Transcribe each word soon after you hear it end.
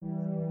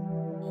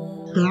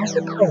There's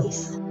a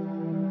place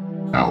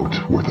out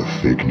where the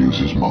fake news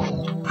is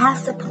muffled,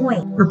 past the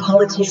point where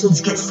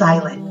politicians get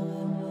silent,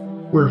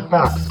 where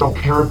facts don't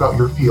care about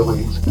your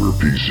feelings, where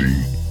PC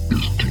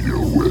is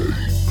DOA.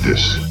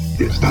 This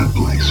is that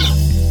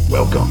place.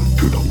 Welcome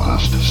to the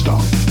last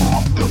stop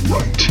on the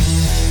right.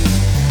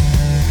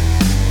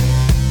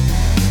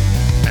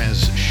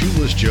 As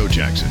Shoeless Joe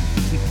Jackson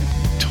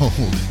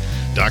told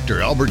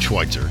Dr. Albert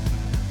Schweitzer,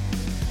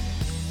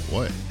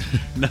 what?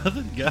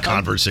 Nothing.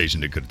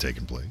 Conversation that could have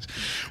taken place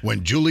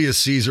when Julius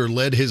Caesar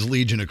led his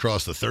legion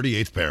across the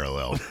 38th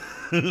parallel.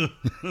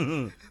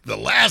 The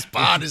last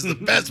pod is the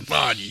best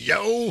pod,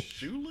 yo.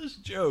 Shoeless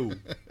Joe.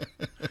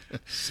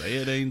 Say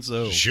it ain't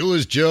so.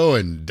 Shoeless Joe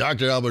and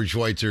Dr. Albert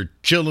Schweitzer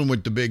chilling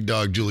with the big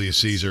dog Julius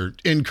Caesar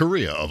in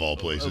Korea, of all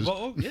places.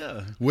 Oh,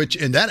 yeah.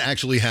 And that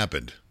actually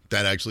happened.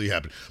 That actually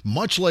happened.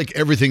 Much like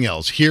everything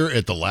else here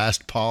at the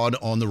last pod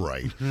on the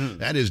right.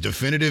 That is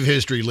definitive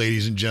history,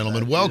 ladies and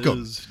gentlemen. Welcome.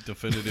 That is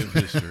definitive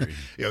history.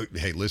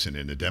 Hey, listen,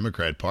 in the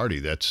Democrat Party,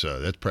 that's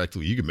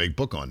practically, you can make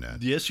book on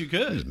that. Yes, you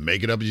could. Just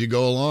make it up as you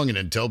go along and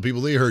then tell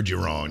people they heard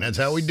you wrong. That's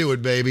how we do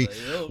it, baby.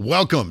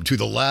 Welcome to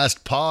the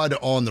last pod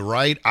on the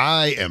right.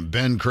 I am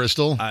Ben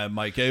Crystal. I'm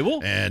Mike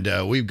Abel.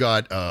 And we've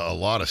got a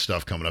lot of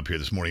stuff coming up here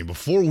this morning.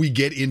 Before we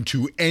get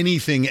into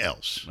anything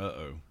else,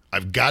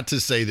 I've got to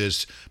say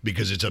this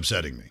because it's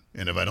upsetting me.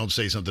 And if I don't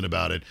say something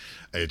about it,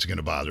 it's going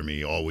to bother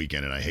me all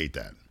weekend, and I hate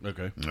that.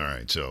 Okay. All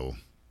right, so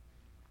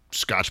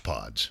Scotch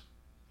pods.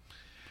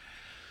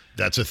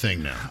 That's a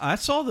thing now. I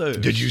saw those.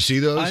 Did you see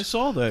those? I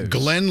saw those.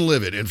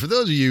 Glenlivet. And for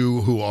those of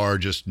you who are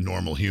just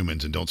normal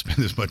humans and don't spend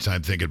this much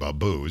time thinking about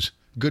booze,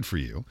 good for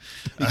you.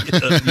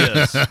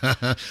 Yes.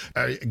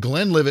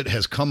 Glenlivet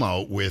has come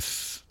out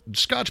with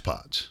Scotch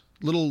pods.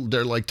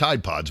 They're like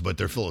Tide Pods, but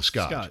they're full of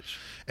scotch.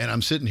 And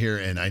I'm sitting here,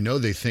 and I know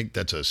they think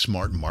that's a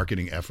smart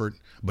marketing effort,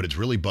 but it's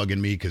really bugging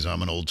me because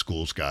I'm an old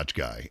school Scotch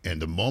guy. And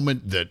the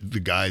moment that the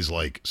guys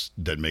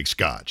that make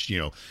Scotch,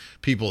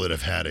 people that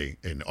have had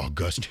an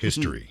august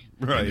history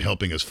right. in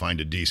helping us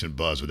find a decent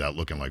buzz without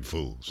looking like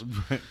fools.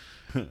 Right.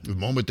 The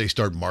moment they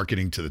start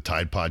marketing to the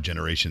Tide Pod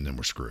generation, then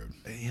we're screwed.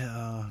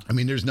 Yeah. I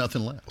mean, there's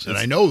nothing else. And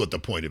I know what the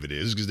point of it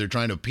is because they're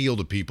trying to appeal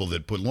to people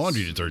that put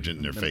laundry detergent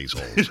in their face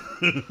holes.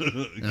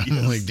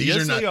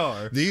 Yes, they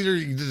are.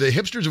 The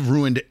hipsters have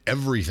ruined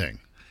everything.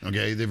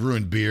 Okay? They've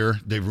ruined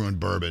beer. They've ruined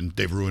bourbon.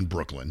 They've ruined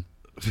Brooklyn.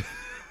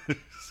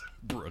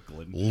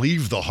 Brooklyn.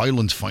 Leave the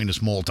Highland's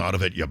finest malt out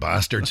of it, you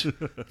bastards.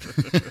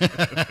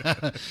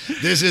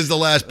 This is the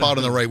last pod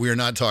on the right. We are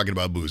not talking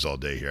about booze all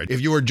day here. If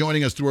you are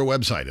joining us through our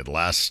website at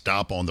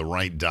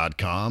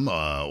laststopontheright.com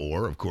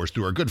or, of course,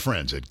 through our good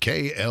friends at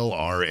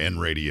KLRN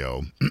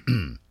Radio,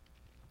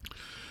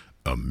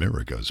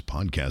 America's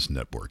podcast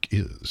network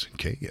is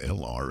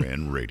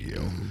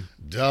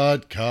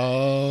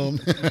KLRNradio.com.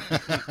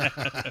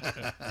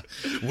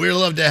 We'd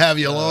love to have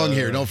you along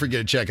here. Don't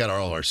forget to check out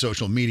all our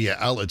social media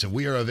outlets, and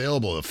we are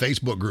available. A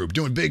Facebook group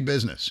doing big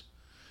business.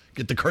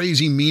 Get the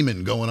crazy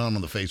memeing going on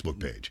the Facebook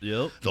page.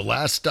 Yep. The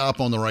Last Stop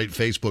on the Right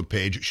Facebook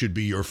page should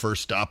be your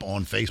first stop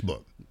on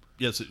Facebook.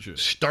 Yes, it should.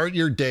 Start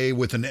your day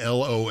with an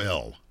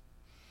LOL.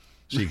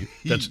 See,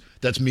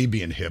 that's me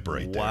being hip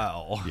right there.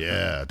 Wow.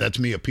 Yeah, that's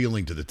me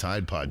appealing to the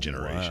Tide Pod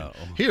generation. Wow.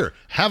 Here,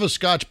 have a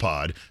Scotch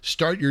pod.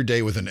 Start your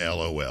day with an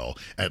LOL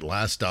at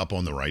Last Stop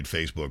on the Right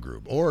Facebook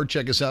group. Or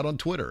check us out on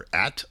Twitter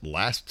at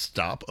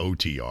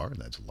LastStopOTR.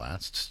 That's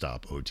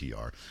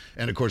LastStopOTR.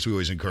 And, of course, we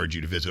always encourage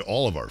you to visit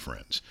all of our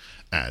friends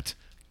at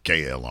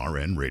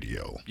KLRN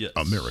Radio, yes.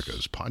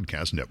 America's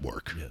podcast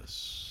network.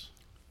 Yes.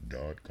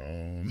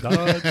 .com. .com.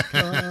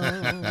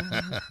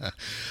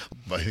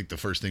 I think the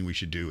first thing we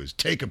should do is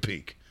take a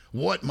peek.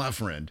 What, my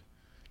friend,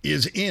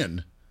 is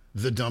in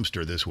the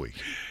dumpster this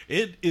week?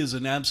 It is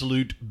an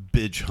absolute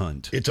bitch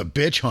hunt. It's a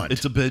bitch hunt.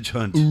 It's a bitch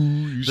hunt. Ooh,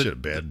 you said a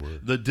bad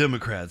word. The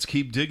Democrats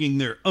keep digging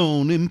their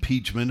own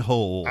impeachment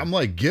hole. I'm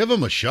like, give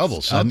them a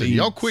shovel, something.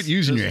 Y'all quit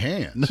using your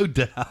hands. No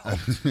doubt.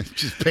 It's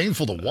just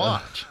painful to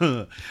watch.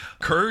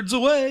 Curds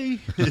away.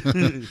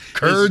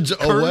 Curds away.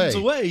 Curds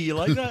away. You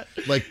like that?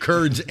 Like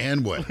curds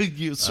and way.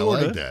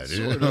 Sorta, I like that.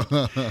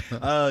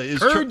 Sorta.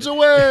 Curds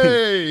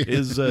away.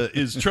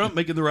 Is Trump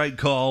making the right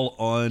call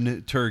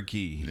on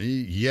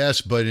Turkey?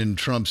 Yes, but in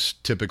Trump's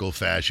typical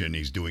fashion,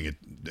 he's doing it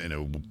in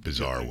a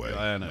bizarre way.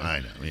 I know.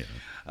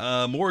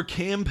 Yeah. More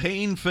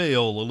campaign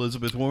fail.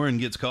 Elizabeth Warren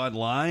gets caught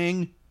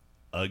lying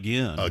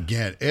again.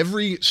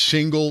 Every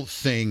single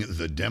thing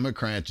the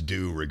Democrats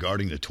do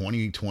regarding the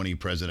 2020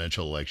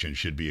 presidential election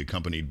should be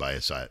accompanied by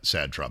a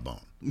sad trombone.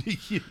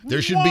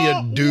 There should be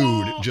a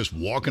dude just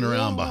walking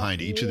around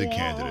behind each of the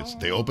candidates.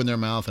 They open their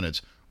mouth and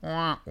it's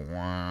wah,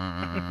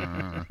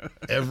 wah,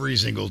 every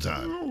single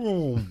time.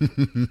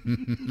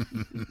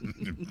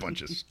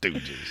 Bunch of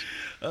stooges.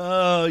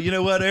 You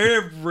know what?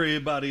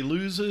 Everybody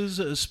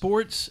loses,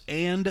 sports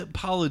and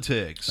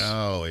politics.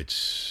 Oh,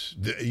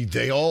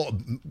 they all,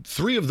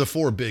 3 of the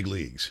 4 big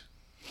leagues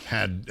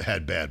had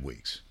bad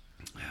weeks.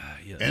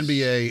 Yes.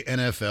 NBA,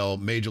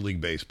 NFL, Major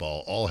League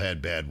Baseball all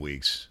had bad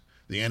weeks.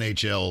 The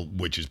NHL,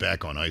 which is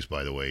back on ice,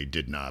 by the way,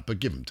 did not, but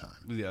give them time.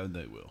 Yeah,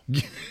 they will.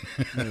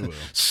 They will.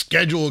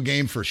 Schedule a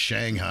game for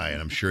Shanghai, and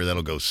I'm sure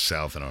that'll go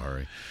south in a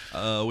hurry.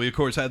 We, of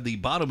course, had the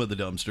bottom of the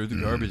dumpster, the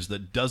garbage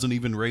that doesn't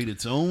even rate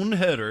its own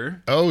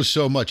header. Oh,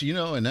 so much.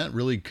 And that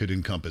really could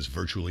encompass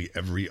virtually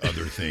every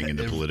other thing in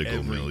the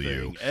political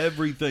milieu.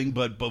 Everything,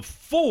 but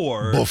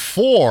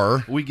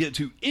before we get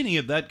to any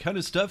of that kind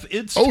of stuff,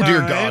 it's time. Oh, dear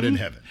God in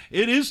heaven.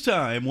 It is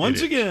time,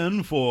 once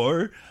again,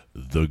 for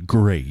the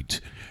Great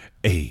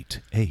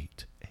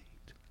 888.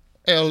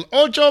 El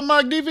Ocho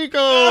Magnifico!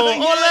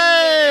 Ole!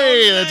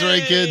 That's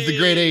right, kids. The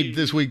Great 8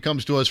 this week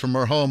comes to us from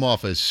our home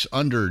office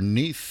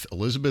underneath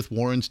Elizabeth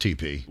Warren's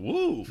teepee.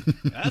 Woo!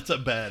 That's a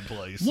bad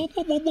place. The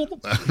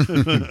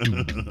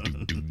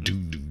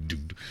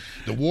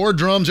war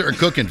drums are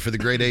cooking for the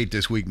Great 8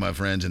 this week, my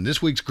friends. And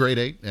this week's Great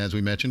 8, as we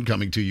mentioned,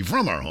 coming to you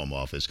from our home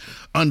office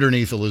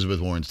underneath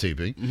Elizabeth Warren's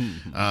teepee.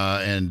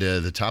 And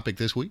the topic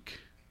this week,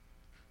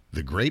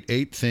 the Great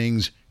 8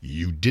 things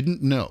you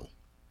didn't know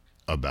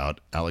about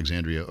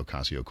Alexandria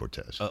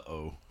Ocasio-Cortez.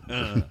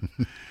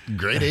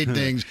 Great 8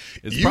 things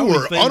you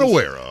were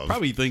unaware of.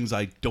 Probably things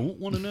I don't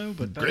want to know,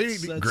 but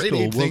that's great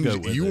cool. 8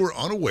 things you were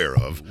unaware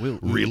of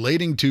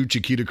relating to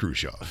Chiquita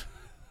Khrushchev.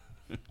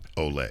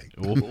 Ole.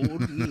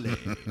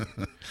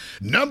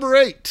 Number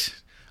 8.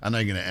 I'm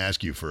not going to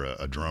ask you for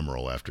a drum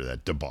roll after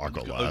that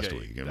debacle last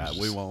week.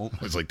 We won't.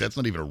 It's like, that's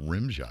not even a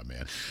rim shot,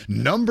 man.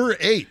 Number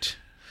 8.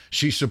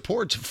 She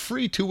supports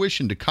free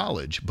tuition to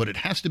college, but it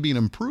has to be an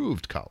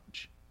improved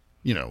college.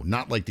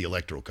 Not like the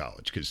electoral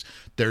college, because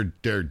their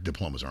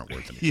diplomas aren't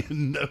worth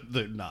anything. No,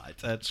 they're not.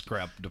 That's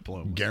crap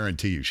diploma.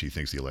 Guarantee you she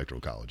thinks the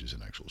electoral college is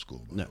an actual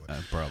school. No,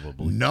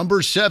 probably.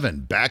 Number 7,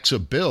 backs a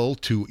bill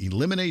to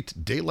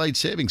eliminate daylight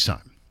savings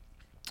time.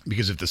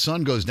 Because if the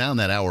sun goes down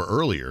that hour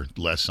earlier,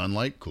 less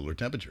sunlight, cooler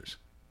temperatures.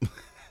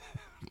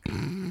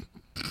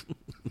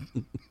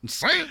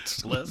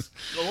 Science! Less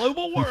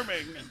global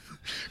warming.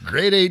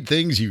 Great 8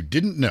 things you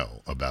didn't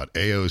know about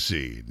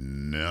AOC.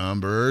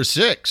 Number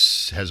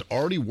 6 has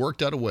already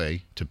worked out a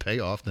way to pay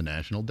off the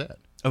national debt.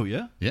 Oh,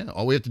 yeah? Yeah,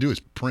 all we have to do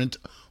is print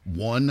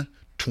one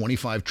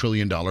 $25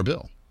 trillion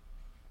bill.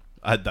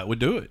 That would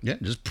do it. Yeah,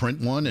 just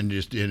print one and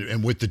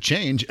with the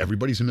change,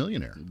 everybody's a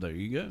millionaire. There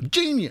you go.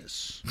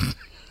 Genius.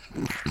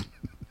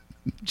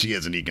 She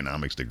has an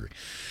economics degree.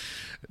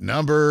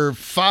 Number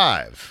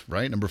 5,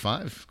 right? Number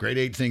 5. Great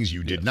 8 things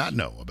you did not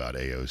know about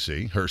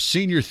AOC. Her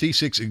senior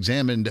thesis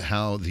examined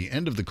how the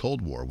end of the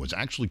Cold War was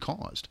actually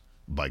caused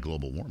by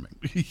global warming.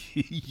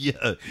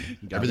 Yeah.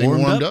 Everything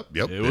warmed up.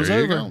 Yep. It was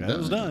over. That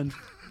was done.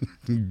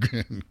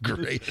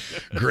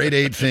 Great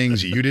 8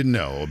 things you didn't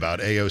know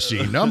about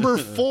AOC. Number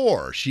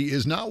 4, she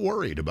is not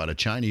worried about a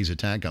Chinese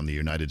attack on the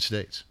United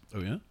States. Oh,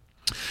 yeah?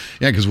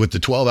 Yeah, because with the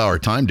 12-hour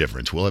time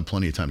difference, we'll have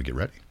plenty of time to get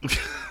ready.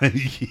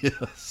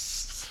 Yes.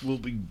 We'll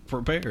be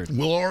prepared.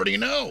 We'll already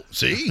know.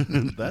 See?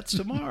 That's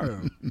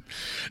tomorrow.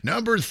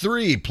 Number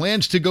 3,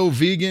 plans to go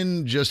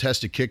vegan, just has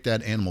to kick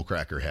that animal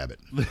cracker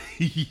habit.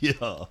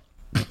 Yeah.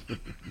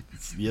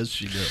 Yes,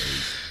 she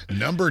does.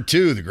 Number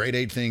 2, the Great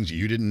 8 things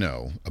you didn't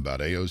know about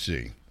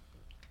AOC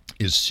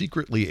is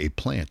secretly a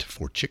plant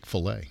for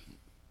Chick-fil-A.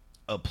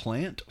 A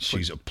plant?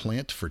 She's a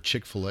plant for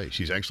Chick-fil-A.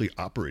 She's actually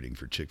operating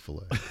for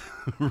Chick-fil-A.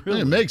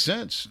 Really? It makes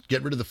sense.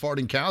 Get rid of the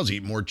farting cows,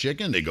 eat more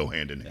chicken, they go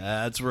hand in hand.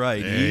 That's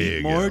right. There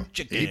Eat more go.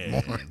 chicken. Eat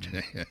more.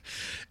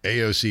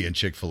 AOC and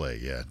Chick-fil-A,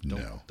 yeah,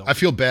 no. I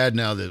feel bad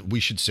now that we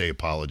should say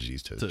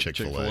apologies to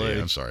Chick-fil-A.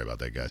 I'm sorry about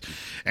that, guys.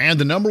 And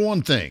the number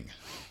 1 thing,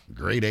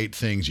 Great 8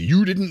 things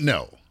you didn't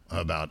know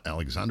about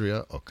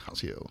Alexandria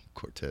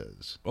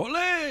Ocasio-Cortez.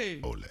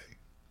 Ole! Ole.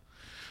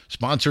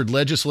 Sponsored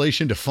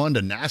legislation to fund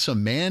a NASA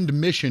manned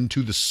mission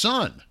to the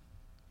sun.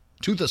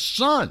 To the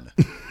sun.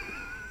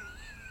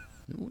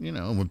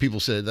 When people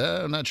said,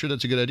 I'm not sure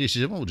that's a good idea, she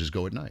said, well, we'll just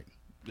go at night.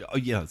 Oh,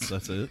 yes,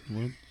 that's it.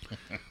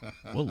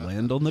 We'll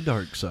land on the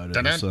dark side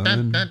of the sun.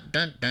 And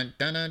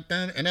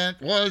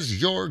that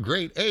was your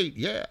Great 8,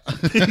 yeah.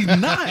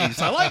 Nice.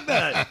 I like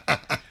that.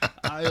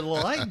 I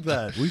like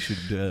that. We should.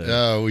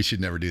 We should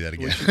never do that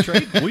again.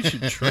 We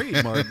should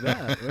trademark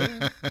that.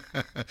 Right?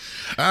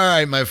 All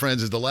right, my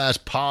friends, as the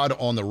last pod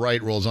on the right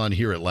rolls on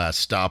here at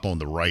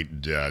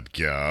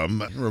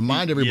laststopontheright.com.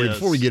 Remind everybody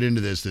before we get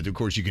into this that, of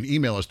course, you can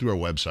email us through our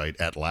website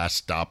at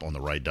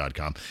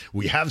laststopontheright.com.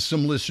 We have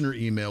some listener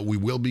email. We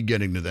will be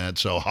getting to that.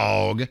 So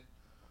Hog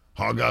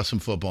got some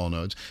football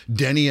notes.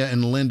 Denia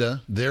and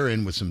Linda, they're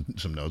in with some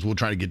notes. We'll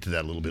try to get to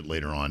that a little bit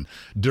later on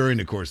during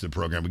the course of the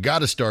program. We got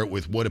to start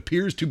with what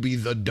appears to be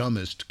the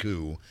dumbest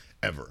coup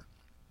ever.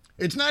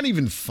 It's not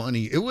even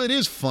funny. It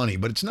is funny,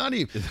 but it's not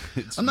even.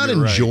 I'm not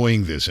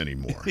enjoying this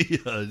anymore. Yeah,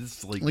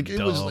 it's like it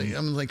dumb. was.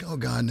 I'm like, oh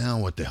God, now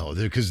what the hell?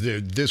 Because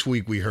this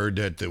week we heard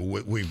that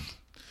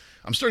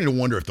I'm starting to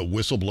wonder if the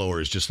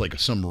whistleblower is just like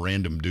some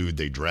random dude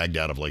they dragged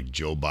out of like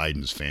Joe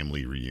Biden's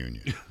family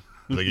reunion.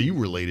 Like, are you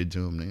related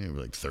to him? They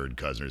were like third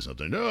cousin or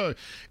something. No,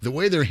 the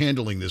way they're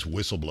handling this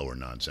whistleblower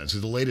nonsense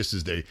is the latest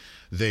is they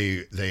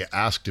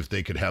asked if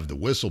they could have the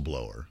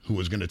whistleblower who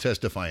was going to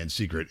testify in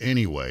secret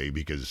anyway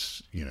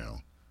because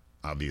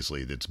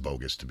obviously that's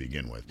bogus to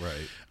begin with.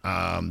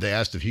 Right. They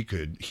asked if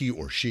he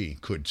or she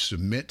could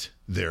submit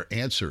their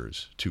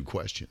answers to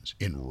questions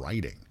in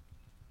writing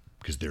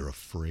because they're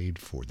afraid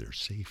for their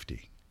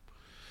safety.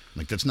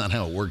 Like, that's not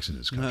how it works in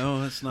this country.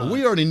 No, it's not. Well,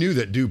 we already knew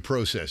that due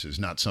process is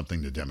not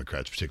something the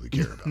Democrats particularly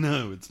care about.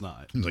 No, it's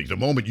not. Like, the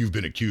moment you've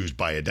been accused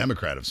by a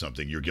Democrat of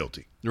something, you're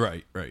guilty.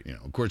 Right. You know,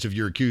 of course, if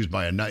you're accused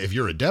by if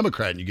you're a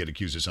Democrat and you get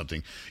accused of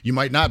something, you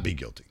might not be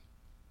guilty.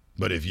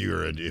 But if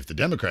the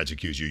Democrats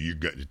accuse you, you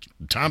got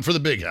time for the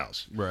big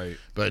house. Right.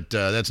 But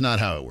that's not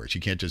how it works.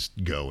 You can't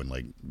just go and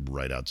like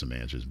write out some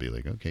answers and be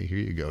like, okay, here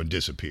you go, and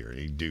disappear.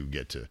 You do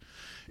get to.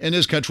 In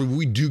this country,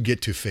 we do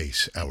get to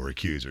face our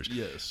accusers.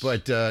 Yes.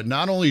 But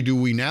not only do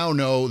we now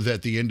know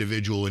that the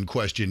individual in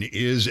question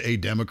is a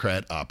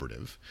Democrat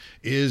operative,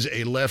 is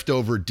a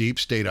leftover deep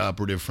state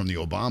operative from the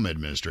Obama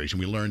administration.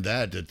 We learned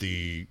that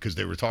because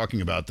they were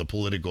talking about the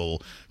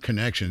political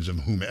connections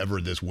of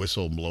whomever this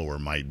whistleblower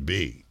might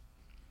be.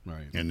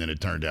 Right. And then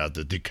it turned out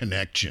that the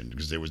connection,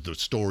 because there was the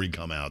story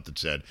come out that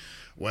said,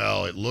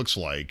 well, it looks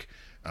like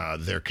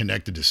they're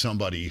connected to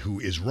somebody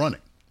who is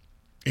running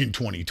in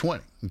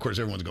 2020. Of course,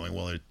 everyone's going,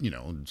 well,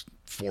 it's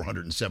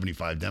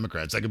 475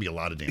 Democrats. That could be a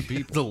lot of damn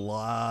people. It's a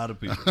lot of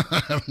people.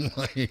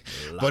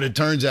 But it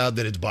turns out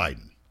that it's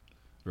Biden.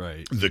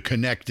 Right. The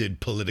connected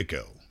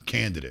Politico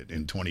candidate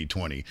in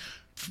 2020,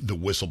 the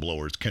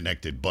whistleblower's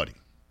connected buddy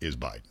is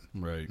Biden.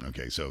 Right.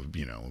 Okay, so,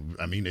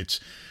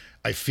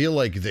 I feel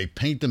like they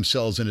paint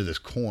themselves into this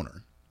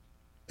corner.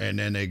 And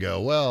then they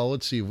go, well,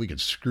 let's see if we can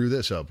screw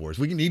this up worse.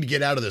 We need to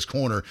get out of this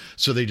corner,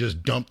 so they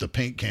just dump the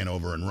paint can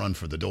over and run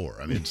for the door.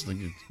 I mean, it's like,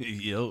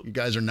 you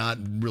guys are not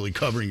really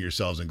covering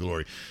yourselves in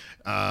glory.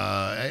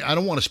 I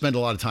don't want to spend a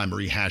lot of time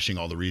rehashing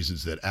all the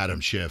reasons that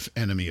Adam Schiff,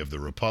 enemy of the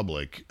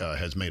Republic,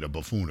 has made a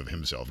buffoon of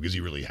himself, because he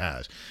really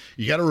has.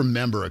 You got to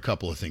remember a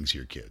couple of things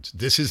here, kids.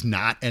 This is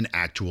not an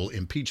actual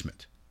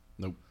impeachment.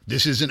 Nope.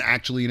 This isn't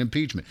actually an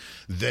impeachment.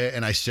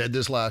 And I said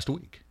this last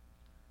week.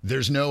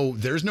 There's no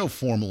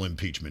formal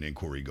impeachment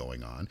inquiry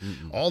going on.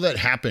 Mm-mm. All that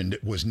happened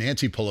was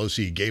Nancy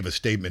Pelosi gave a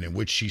statement in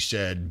which she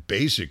said,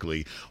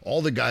 basically,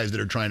 all the guys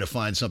that are trying to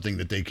find something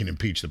that they can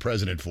impeach the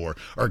president for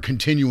are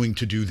continuing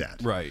to do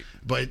that. Right.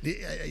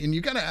 And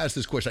you got to ask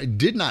this question. I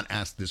did not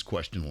ask this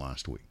question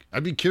last week.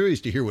 I'd be curious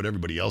to hear what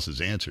everybody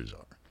else's answers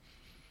are.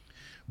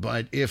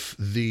 But if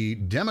the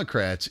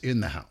Democrats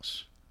in the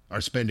House are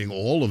spending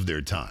all of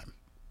their time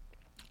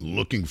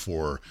looking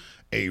for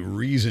a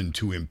reason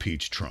to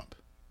impeach Trump,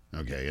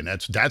 okay, and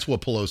that's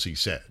what Pelosi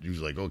said. He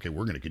was like, okay,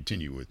 we're going to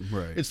continue with.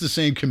 Right. It's the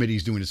same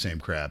committees doing the same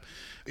crap.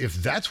 If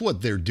that's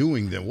what they're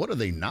doing, then what are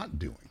they not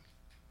doing?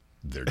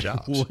 Their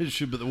jobs. What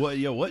should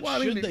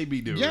they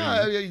be doing?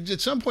 Yeah, at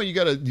some point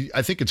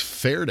I think it's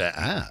fair to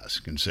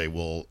ask and say,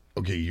 well,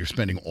 okay, you're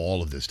spending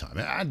all of this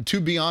time. To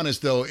be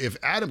honest, though, if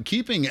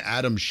keeping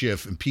Adam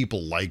Schiff and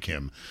people like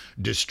him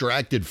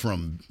distracted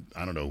from,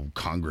 I don't know,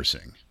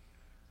 congressing,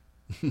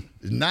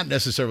 is not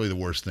necessarily the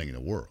worst thing in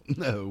the world.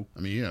 No. I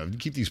mean,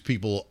 keep these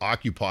people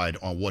occupied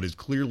on what is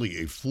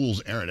clearly a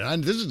fool's errand.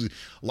 And this is a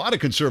lot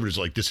of conservatives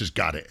like, this has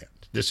got to end.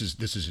 This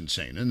is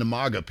insane. And the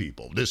MAGA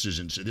people, this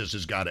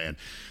has got to end.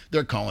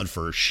 They're calling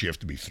for Schiff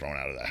to be thrown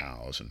out of the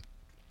House and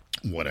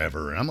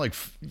whatever. And I'm like,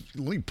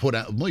 let me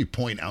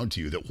point out to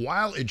you that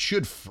while it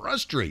should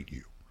frustrate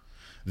you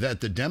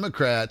that the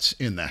Democrats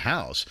in the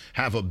House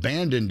have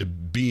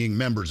abandoned being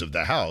members of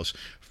the House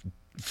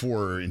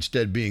for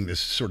instead being this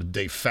sort of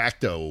de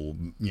facto,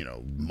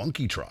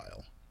 monkey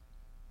trial,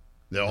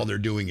 that all they're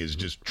doing is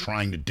just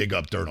trying to dig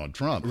up dirt on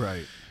Trump.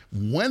 Right.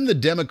 When the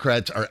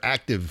Democrats are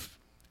actually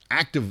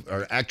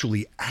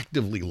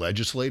actively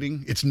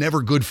legislating, it's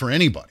never good for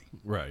anybody.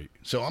 Right.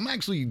 So I'm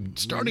actually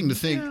starting to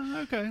think,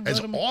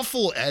 as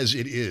awful as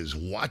it is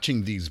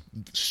watching these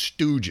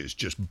stooges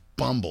just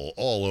bumble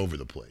all over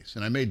the place.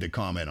 And I made the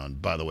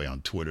comment by the way, on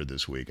Twitter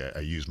this week,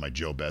 I used my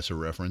Joe Besser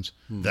reference.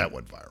 That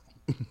went viral.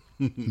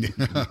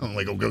 I'm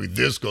like, okay,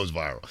 this goes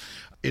viral.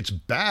 It's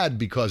bad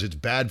because it's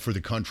bad for the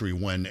country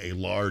when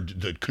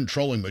the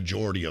controlling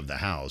majority of the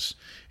House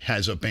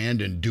has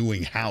abandoned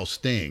doing House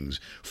things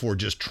for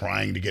just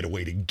trying to get a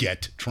way to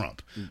get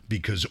Trump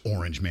because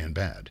orange man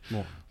bad.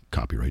 Well,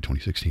 copyright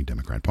 2016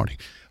 Democrat Party.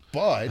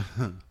 But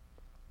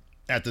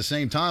at the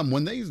same time,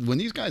 when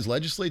these guys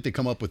legislate, they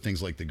come up with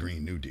things like the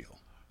Green New Deal.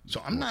 So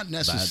I'm not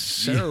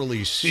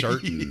necessarily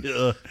certain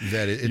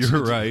that it's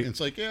right. It's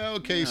like, so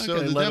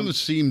the Dems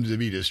seem to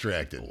be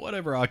distracted.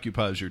 Whatever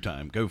occupies your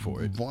time, go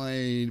for it.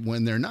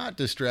 When they're not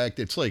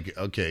distracted, it's like,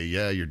 okay,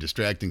 you're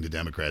distracting the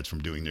Democrats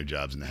from doing their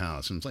jobs in the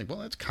House. And it's like, well,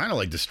 that's kind of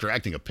like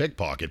distracting a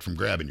pickpocket from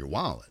grabbing your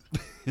wallet.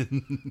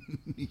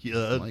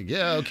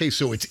 Okay,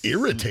 so it's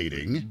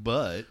irritating.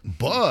 But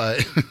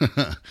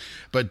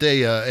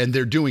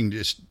they're doing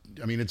this.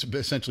 I mean, it's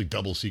essentially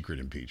double secret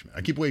impeachment.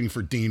 I keep waiting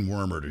for Dean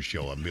Wormer to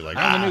show up and be like,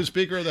 I'm the new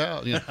Speaker of the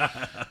House.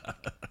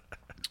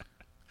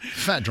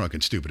 Fat, drunk,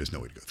 and stupid is no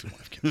way to go through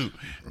life, kids.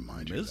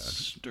 Remind you of that.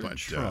 Mr.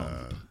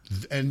 Trump.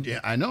 And yeah,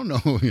 I don't know,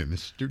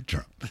 Mr.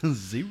 Trump.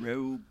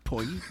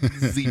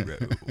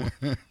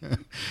 0.0.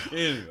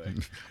 Anyway.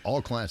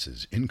 All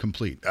classes,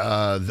 incomplete.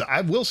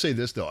 I will say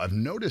this, though. I've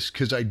noticed,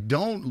 because I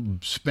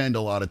don't spend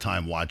a lot of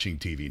time watching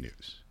TV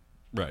news.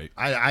 Right.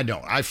 I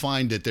don't. I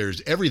find that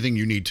there's everything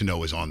you need to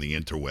know is on the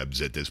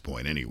interwebs at this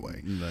point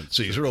anyway.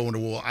 So you sort of wonder,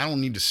 well, I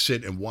don't need to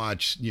sit and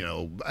watch,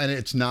 and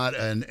it's not,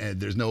 and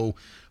there's no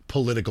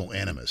political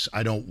animus.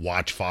 I don't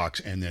watch Fox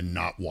and then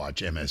not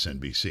watch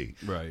MSNBC.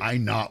 Right. I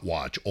not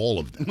watch all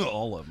of them.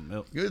 All of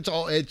them. Yep.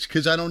 It's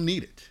because I don't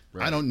need it.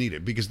 Right. I don't need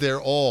it because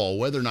they're all,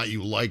 whether or not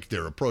you like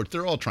their approach,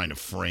 they're all trying to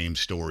frame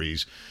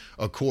stories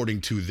according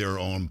to their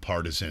own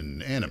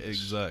partisan animus.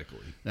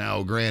 Exactly.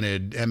 Now,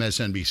 granted,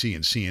 MSNBC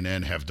and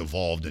CNN have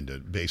devolved into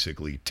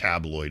basically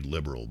tabloid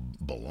liberal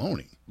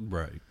baloney.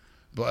 Right.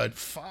 But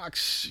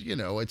Fox,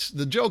 it's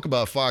the joke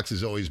about Fox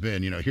has always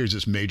been, here's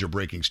this major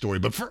breaking story.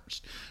 But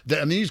first,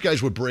 these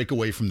guys would break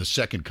away from the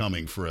second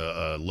coming for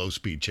a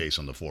low-speed chase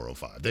on the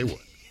 405. They would.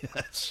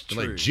 That's They're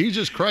true. like,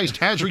 Jesus Christ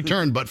has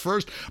returned. But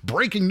first,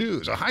 breaking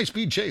news, a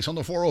high-speed chase on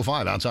the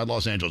 405 outside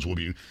Los Angeles will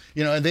be,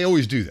 and they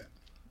always do that.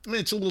 I mean,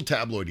 it's a little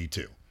tabloidy,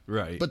 too.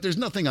 Right. But there's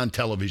nothing on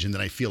television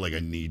that I feel like I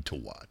need to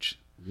watch.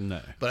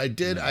 No. But I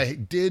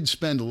did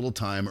spend a little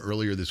time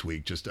earlier this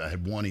week. I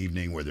had one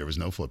evening where there was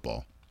no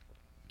football.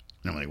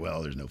 And I'm like,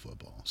 well, there's no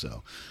football.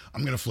 So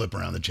I'm going to flip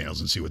around the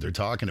channels and see what they're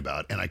talking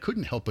about. And I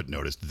couldn't help but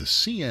notice the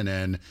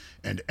CNN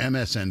and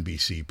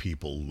MSNBC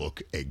people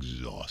look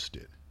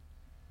exhausted.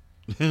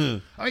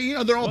 I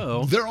mean,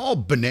 they're all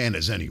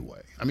bananas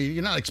anyway. I mean,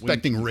 you're not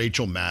expecting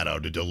Rachel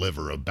Maddow to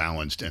deliver a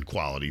balanced and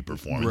quality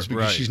performance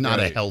because she's not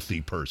a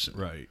healthy person.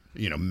 Right.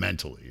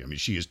 Mentally. I mean,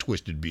 she is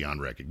twisted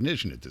beyond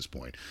recognition at this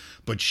point.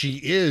 But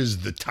she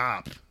is the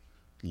top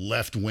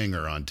left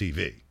winger on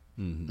TV.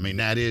 Mm-hmm. I mean,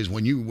 that is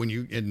when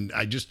you and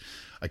I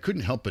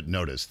couldn't help but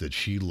notice that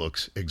she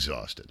looks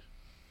exhausted.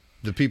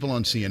 The people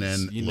on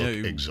CNN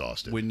look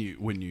exhausted. When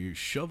you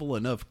shovel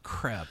enough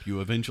crap, you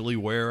eventually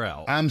wear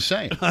out. I'm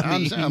saying.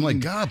 I'm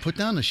like, God, put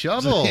down the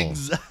shovel.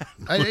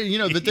 Exactly.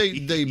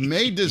 That they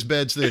made this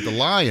bed so they had to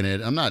lie in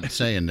it. I'm not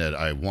saying that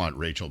I want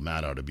Rachel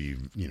Maddow to be,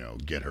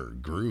 get her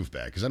groove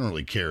back, because I don't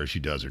really care if she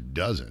does or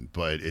doesn't.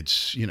 But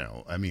it's,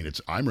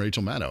 I'm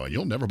Rachel Maddow, and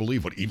you'll never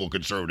believe what evil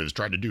conservatives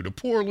tried to do to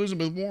poor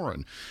Elizabeth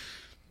Warren.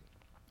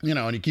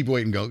 And you keep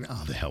waiting and go,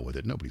 oh, the hell with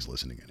it. Nobody's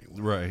listening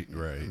anyway.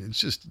 Right. It's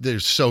just, they're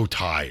so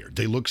tired.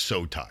 They look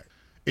so tired.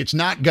 It's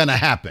not going to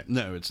happen.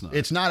 No, it's not.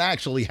 It's not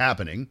actually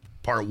happening,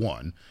 part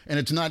one, and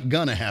it's not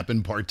going to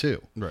happen, part two.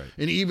 Right.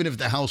 And even if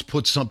the House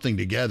puts something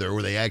together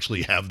where they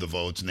actually have the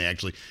votes and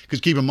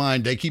because keep in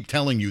mind, they keep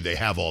telling you they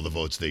have all the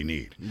votes they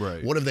need.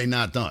 Right. What have they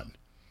not done?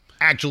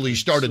 Actually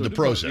started the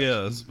process. Yeah,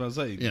 I was about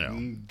to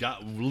say,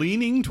 got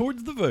leaning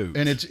towards the vote.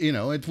 And it's,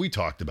 we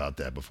talked about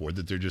that before,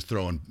 that they're just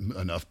throwing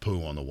enough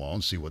poo on the wall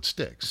and see what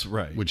sticks.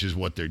 Right. Which is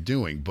what they're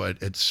doing.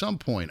 But at some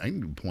point, I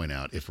need to point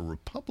out, if a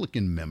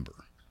Republican member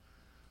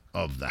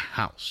of the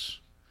House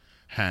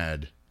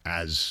had,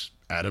 as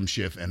Adam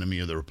Schiff, enemy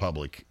of the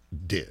Republic,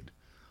 did,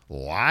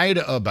 lied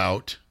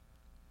about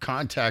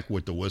contact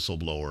with the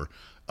whistleblower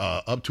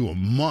up to a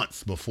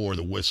month before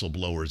the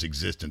whistleblower's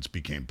existence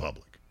became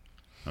public.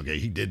 Okay,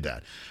 he did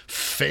that.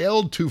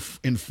 Failed to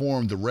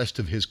inform the rest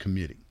of his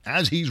committee,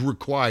 as he's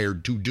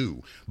required to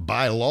do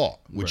by law,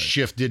 which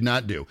Schiff did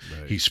not do.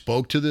 Right.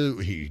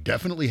 He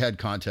definitely had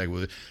contact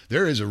with it.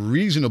 There is a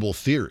reasonable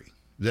theory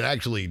that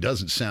actually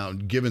doesn't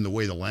sound, given the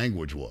way the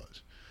language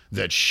was,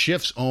 that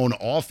Schiff's own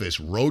office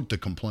wrote the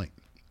complaint.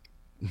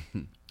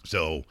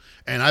 So,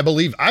 and I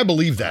believe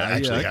that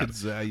actually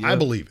happened. I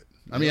believe it.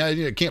 I mean,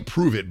 I can't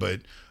prove it, but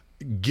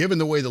given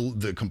the way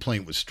the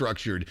complaint was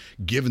structured,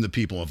 given the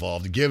people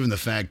involved, given the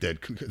fact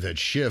that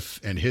Schiff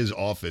and his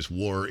office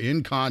were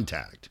in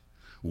contact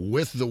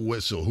with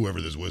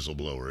whoever this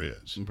whistleblower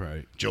is,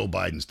 right? Joe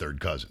Biden's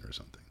third cousin or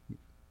something,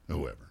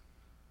 whoever.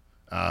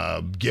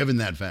 Given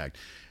that fact,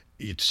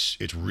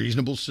 it's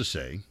reasonable to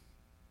say,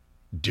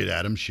 did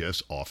Adam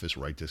Schiff's office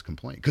write this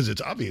complaint? Because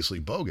it's obviously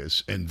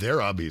bogus, and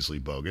they're obviously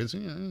bogus.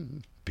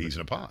 Peas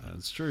in a pot.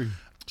 That's true.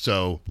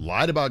 So,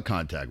 lied about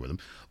contact with him,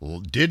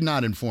 did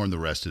not inform the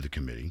rest of the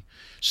committee,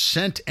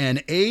 sent an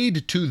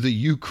aide to the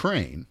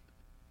Ukraine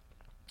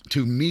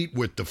to meet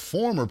with the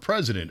former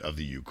president of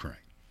the Ukraine.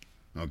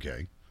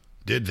 Okay,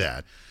 did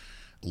that.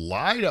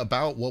 Lied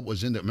about what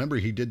was in there. Remember,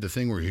 he did the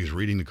thing where he was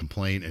reading the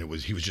complaint and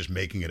he was just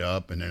making it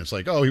up, and then it's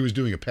like, oh, he was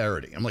doing a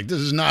parody. I'm like, this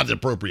is not the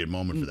appropriate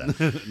moment for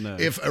that. No.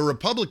 If a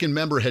Republican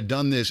member had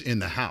done this in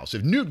the House,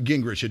 if Newt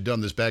Gingrich had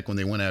done this back when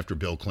they went after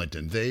Bill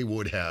Clinton, they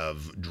would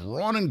have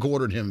drawn and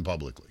quartered him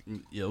publicly.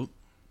 Yep.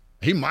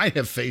 He might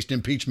have faced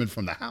impeachment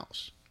from the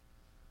House.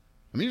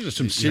 I mean, these are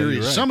some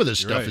serious, right. Some of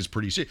this stuff right. is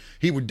pretty serious.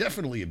 He would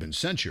definitely have been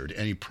censured,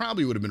 and he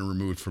probably would have been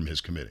removed from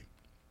his committee.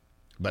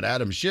 But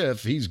Adam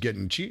Schiff, he's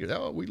getting cheated.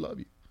 Oh, we love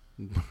you.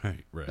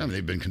 Right. I mean,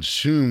 they've been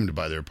consumed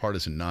by their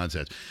partisan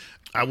nonsense.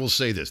 I will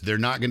say this. They're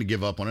not going to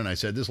give up on it. I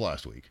said this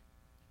last week.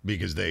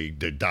 because the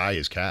die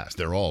is cast.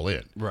 They're all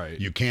in. Right.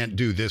 You can't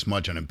do this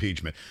much on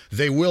impeachment.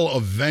 They will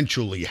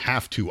eventually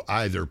have to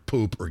either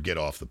poop or get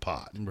off the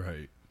pot.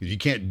 Right. You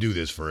can't do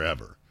this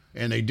forever.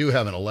 And they do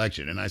have an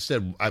election. And I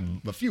said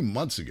a few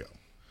months ago,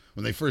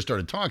 when they first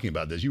started talking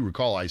about this, you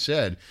recall I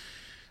said,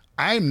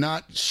 I'm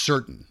not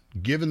certain,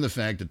 given the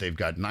fact that they've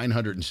got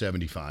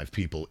 975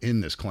 people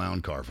in this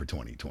clown car for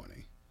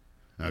 2020.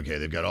 Okay,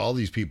 they've got all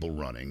these people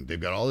running. They've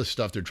got all this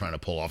stuff they're trying to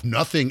pull off.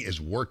 Nothing is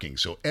working.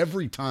 So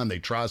every time they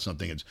try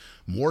something, it's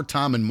more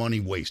time and money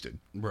wasted.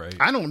 Right.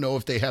 I don't know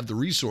if they have the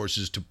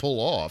resources to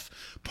pull off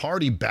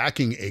party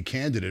backing a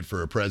candidate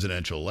for a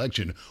presidential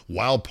election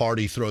while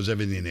party throws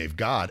everything they've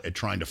got at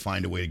trying to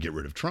find a way to get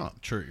rid of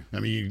Trump. True.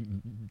 I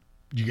mean,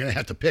 you're going to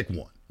have to pick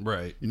one.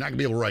 Right. You're not going to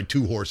be able to ride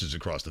two horses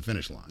across the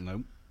finish line.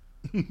 Nope.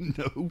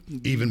 No.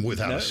 Even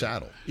without a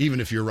saddle.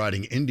 Even if you're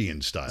riding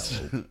Indian style,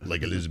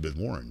 like Elizabeth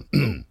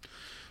Warren.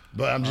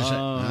 But I'm just saying,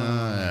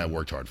 I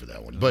worked hard for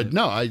that one. But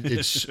no,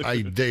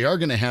 they are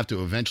going to have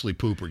to eventually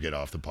poop or get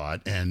off the pot.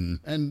 And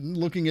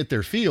looking at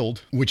their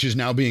field, which is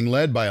now being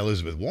led by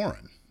Elizabeth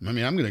Warren, I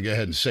mean, I'm going to go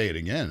ahead and say it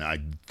again.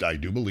 I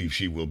do believe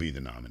she will be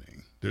the nominee.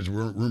 There's a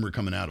rumor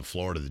coming out of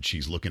Florida that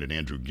she's looking at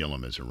Andrew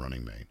Gillum as her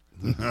running mate.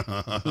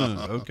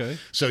 Okay.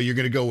 So you're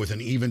going to go with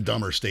an even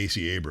dumber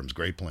Stacey Abrams.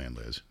 Great plan,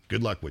 Liz.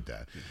 Good luck with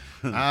that.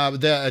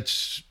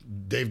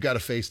 They've got to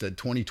face that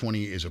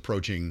 2020 is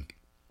approaching.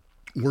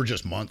 We're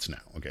just months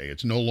now, okay?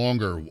 It's no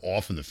longer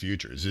off in the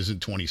future. This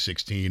isn't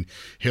 2016.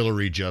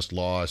 Hillary just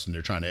lost, and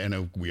they're trying to.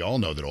 And we all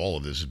know that all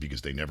of this is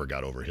because they never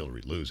got over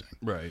Hillary losing.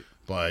 Right.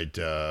 But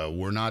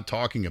we're not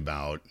talking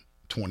about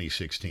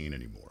 2016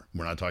 anymore.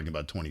 We're not talking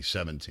about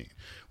 2017.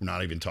 We're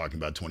not even talking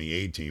about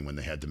 2018 when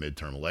they had the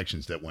midterm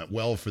elections that went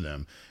well for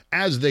them,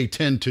 as they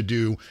tend to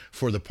do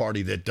for the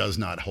party that does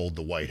not hold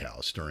the White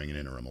House during an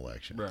interim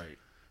election.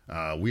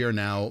 Right. We are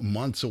now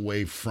months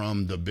away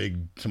from the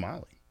big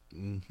tamale.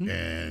 Mm-hmm.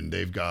 And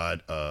they've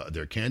got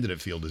their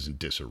candidate field is in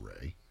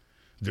disarray.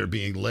 They're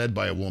being led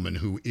by a woman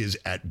who is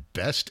at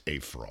best a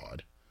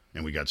fraud,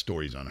 and we got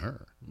stories on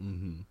her.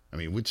 Mm-hmm. I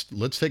mean,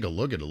 let's take a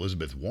look at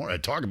Elizabeth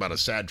Warren. Talk about a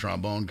sad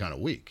trombone kind of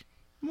week.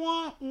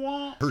 Wah,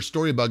 wah. Her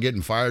story about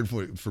getting fired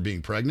for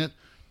being pregnant,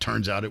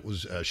 turns out it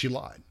was she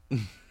lied.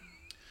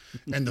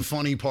 And the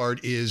funny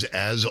part is,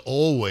 as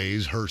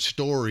always, her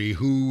story,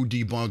 who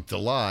debunked the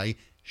lie?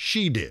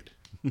 She did.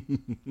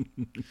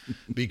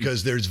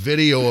 Because there's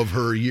video of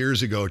her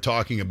years ago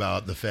talking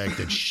about the fact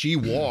that she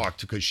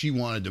walked because she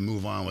wanted to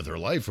move on with her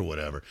life or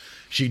whatever.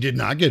 She did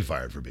not get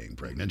fired for being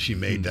pregnant. She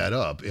made that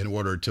up in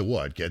order to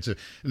what? And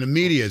the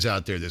media is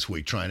out there this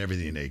week trying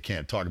everything they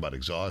can, talk about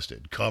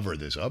exhausted, cover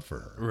this up for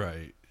her.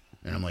 Right.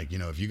 And I'm like,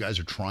 if you guys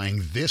are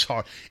trying this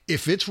hard,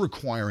 if it's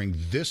requiring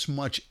this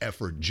much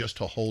effort just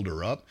to hold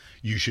her up,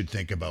 you should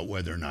think about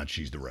whether or not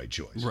she's the right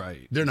choice.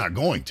 Right. They're not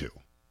going to.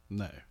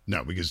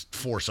 No, because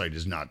foresight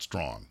is not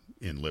strong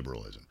in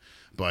liberalism.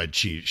 But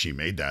she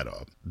made that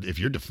up. If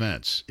your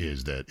defense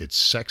is that it's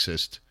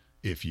sexist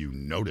if you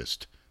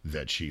noticed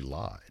that she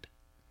lied,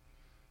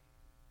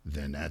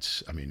 then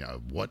that's,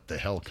 what the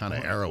hell kind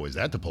of arrow is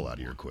that to pull out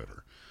of your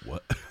quiver?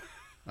 What?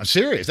 I'm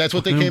serious. That's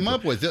what they came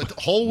up with. The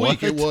whole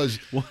week it was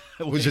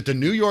at the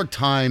New York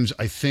Times,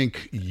 I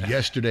think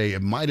yesterday,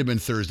 it might have been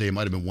Thursday, it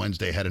might have been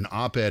Wednesday, had an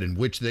op-ed in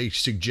which they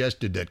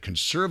suggested that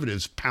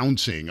conservatives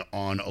pouncing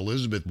on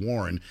Elizabeth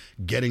Warren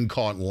getting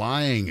caught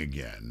lying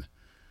again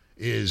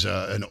is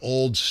an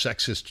old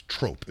sexist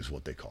trope, is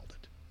what they called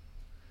it.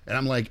 And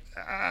I'm like,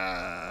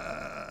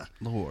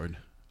 Lord.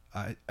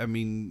 I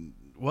mean,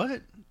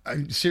 what?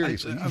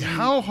 Seriously,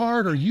 how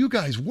hard are you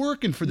guys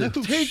working for this?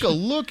 Take a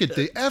look at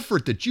the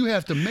effort that you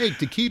have to make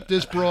to keep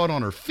this broad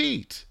on her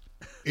feet.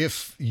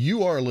 If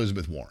you are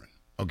Elizabeth Warren,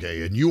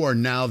 okay, and you are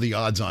now the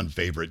odds-on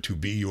favorite to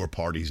be your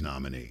party's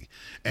nominee,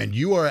 and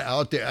you are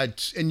out there,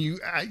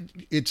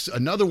 it's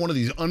another one of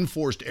these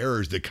unforced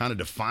errors that kind of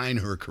define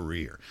her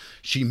career.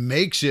 She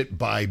makes it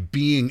by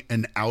being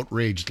an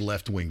outraged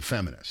left-wing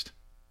feminist.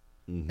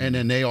 Mm-hmm. And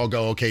then they all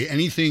go, okay,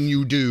 anything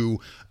you do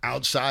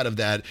outside of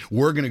that,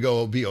 we're going to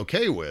go be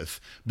okay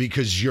with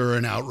because you're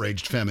an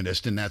outraged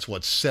feminist, and that's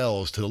what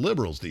sells to the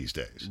liberals these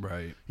days.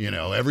 Right.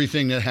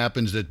 Everything that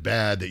happens that's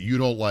bad that you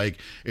don't like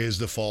is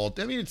the fault.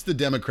 It's the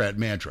Democrat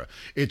mantra.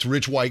 It's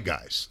rich white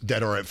guys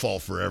that are at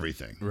fault for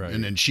everything. Right.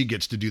 And then she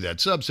gets to do that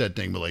subset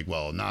thing, but like,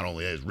 well, not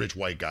only is rich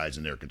white guys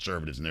and they're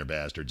conservatives and they're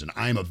bastards, and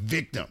I'm a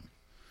victim.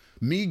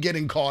 Me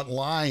getting caught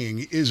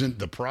lying isn't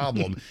the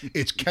problem.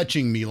 It's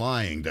catching me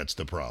lying that's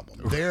the problem.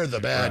 They're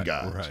the bad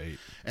guys. Right.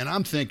 And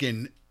I'm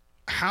thinking,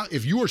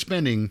 if you are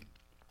spending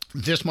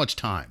this much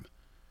time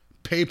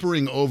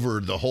papering over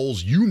the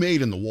holes you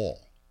made in the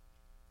wall,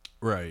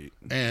 right,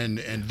 and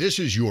this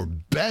is your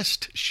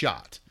best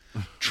shot,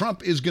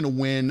 Trump is going to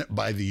win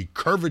by the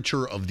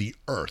curvature of the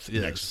earth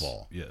next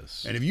fall.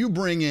 Yes. And if you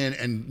bring in,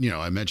 and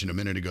I mentioned a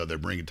minute ago, they're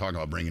talking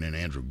about bringing in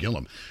Andrew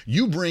Gillum.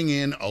 You bring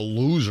in a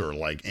loser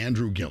like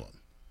Andrew Gillum,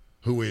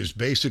 who is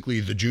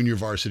basically the junior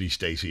varsity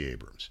Stacey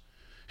Abrams.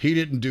 He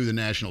didn't do the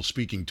national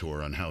speaking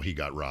tour on how he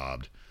got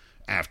robbed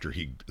after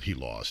he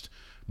lost.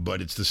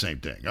 But it's the same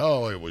thing.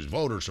 Oh, it was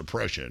voter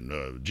suppression.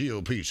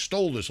 GOP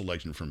stole this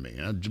election from me.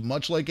 And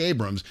much like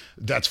Abrams,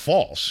 that's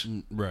false.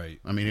 Right.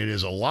 I mean, it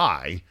is a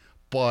lie,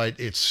 but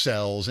it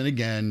sells. And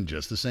again,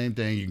 just the same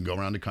thing. You can go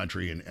around the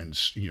country and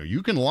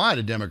you can lie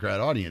to Democrat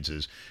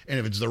audiences. And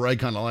if it's the right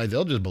kind of lie,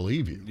 they'll just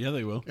believe you. Yeah,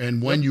 they will.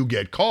 And when you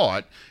get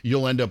caught,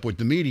 you'll end up with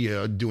the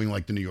media doing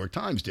like the New York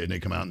Times did. And they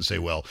come out and say,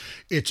 well,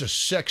 it's a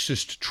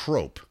sexist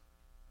trope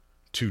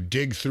to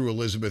dig through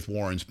Elizabeth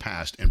Warren's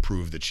past and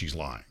prove that she's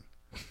lying.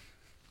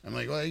 I'm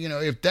like, well,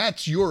 if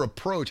that's your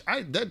approach,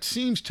 that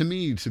seems to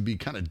me to be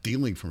kind of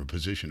dealing from a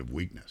position of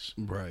weakness.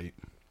 Right.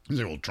 You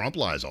say, well, Trump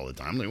lies all the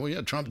time. I'm like, well,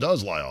 yeah, Trump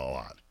does lie a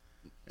lot.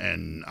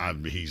 And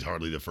he's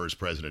hardly the first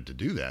president to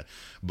do that.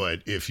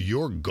 But if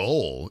your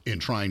goal in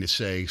trying to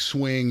say,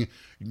 swing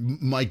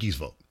Mikey's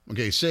vote,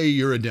 okay, say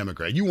you're a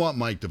Democrat. You want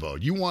Mike to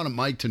vote. You want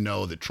Mike to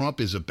know that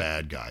Trump is a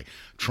bad guy.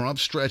 Trump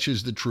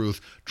stretches the truth.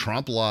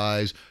 Trump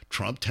lies.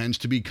 Trump tends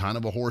to be kind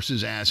of a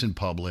horse's ass in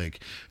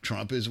public.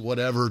 Trump is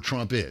whatever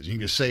Trump is. You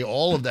can say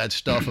all of that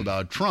stuff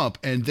about Trump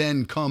and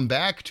then come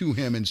back to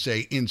him and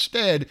say,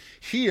 instead,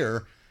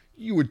 here,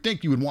 you would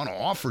think you would want to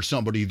offer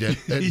somebody that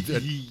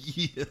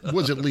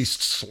was at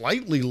least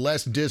slightly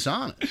less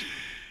dishonest.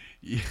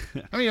 Yeah.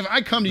 I mean, if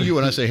I come to you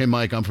and I say, hey,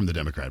 Mike, I'm from the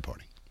Democrat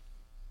Party.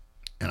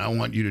 And I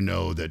want you to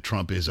know that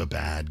Trump is a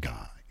bad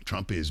guy.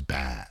 Trump is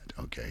bad,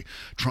 okay?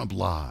 Trump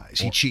lies.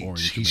 He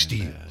cheats. He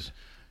steals.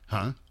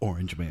 Huh?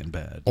 Orange man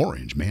bad.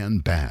 Orange man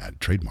bad.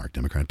 Trademark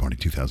Democrat Party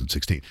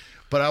 2016.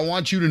 But I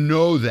want you to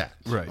know that.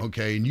 Right.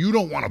 Okay? And you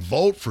don't want to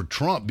vote for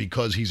Trump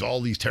because he's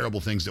all these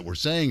terrible things that we're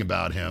saying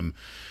about him.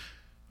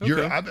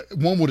 Okay.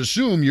 One would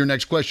assume your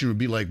next question would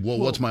be like, well,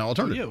 what's my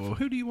alternative? Yeah, well,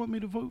 who do you want me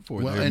to vote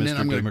for? Well, there, and Mr. then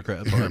I'm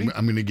Democrat Party?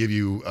 I'm going to give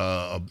you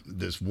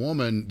this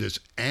woman, this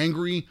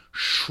angry,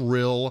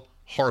 shrill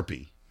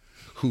harpy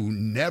who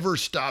never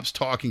stops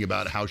talking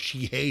about how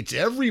she hates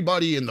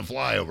everybody in the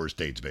flyover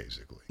states,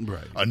 basically.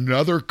 Right.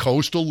 Another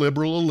coastal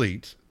liberal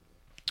elite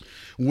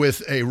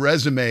with a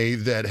resume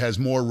that has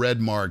more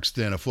red marks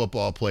than a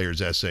football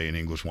player's essay in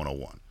English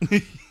 101.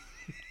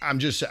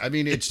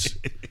 It's,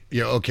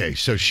 okay,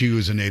 so she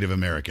was a Native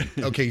American.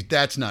 Okay,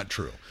 that's not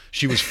true.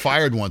 She was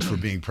fired once for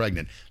being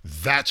pregnant.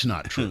 That's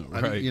not true.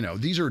 Right. I mean,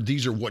 these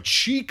are what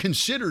she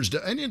considers,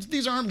 and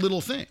these aren't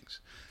little things.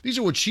 These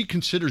are what she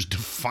considers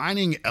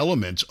defining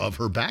elements of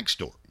her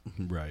backstory.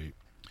 Right.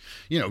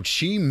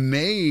 She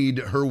made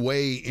her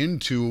way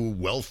into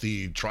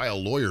wealthy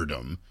trial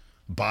lawyerdom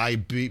by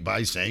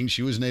saying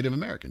she was Native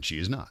American. She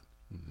is not.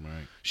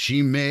 Right.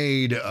 She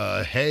made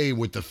hay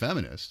with the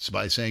feminists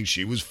by saying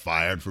she was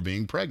fired for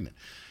being pregnant.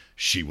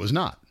 She was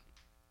not.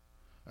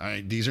 All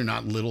right, these are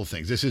not little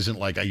things. This isn't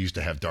like I used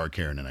to have dark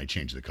hair and then I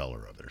changed the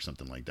color of it or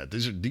something like that.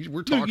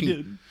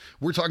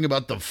 We're talking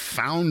about the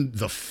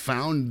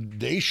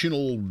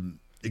foundational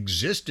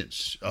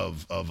existence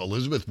of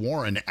Elizabeth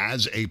Warren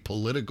as a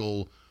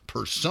political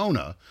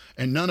persona,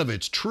 and none of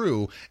it's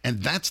true,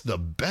 and that's the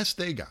best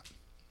they got.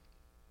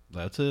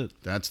 That's it.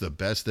 That's the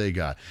best they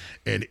got.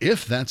 And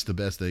if that's the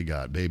best they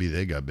got, baby,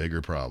 they got bigger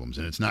problems.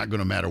 And it's not going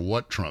to matter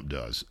what Trump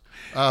does.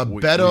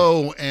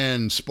 Beto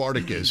and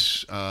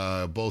Spartacus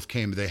both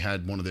came. They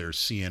had one of their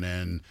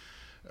CNN.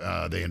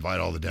 They invite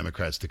all the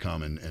Democrats to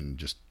come and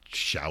just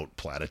shout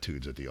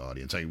platitudes at the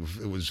audience.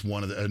 It was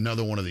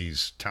another one of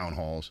these town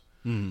halls,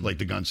 like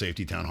the gun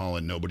safety town hall,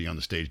 and nobody on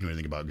the stage knew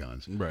anything about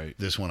guns. Right.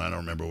 This one, I don't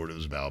remember what it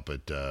was about,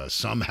 but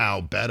somehow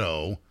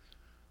Beto,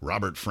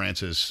 Robert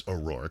Francis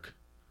O'Rourke,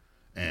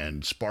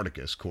 and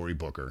Spartacus, Cory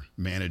Booker,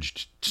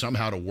 managed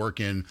somehow to work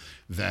in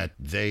that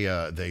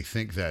they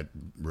think that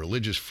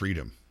religious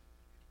freedom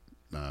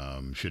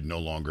should no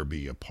longer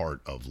be a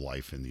part of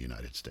life in the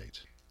United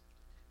States.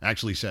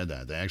 Actually said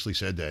that. They actually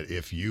said that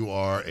if you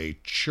are a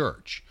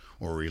church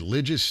or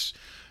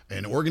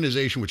an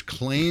organization which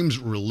claims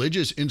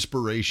religious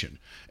inspiration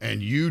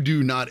and you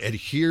do not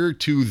adhere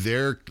to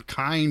their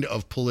kind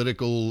of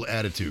political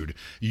attitude,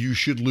 you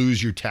should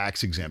lose your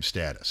tax-exempt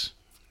status.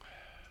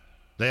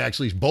 They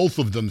actually, both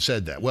of them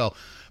said that. Well,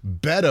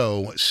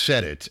 Beto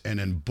said it, and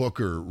then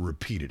Booker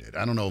repeated it.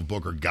 I don't know if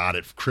Booker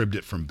cribbed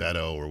it from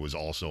Beto, or was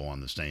also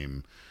on the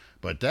same.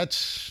 But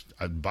that's,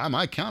 by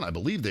my count, I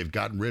believe they've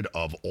gotten rid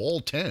of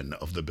all 10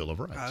 of the Bill of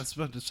Rights. I was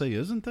about to say,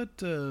 isn't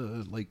that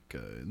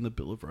in the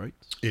Bill of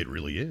Rights? It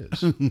really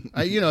is.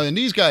 And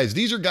these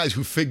are guys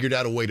who figured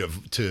out a way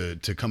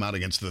to come out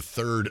against the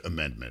Third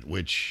Amendment,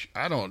 which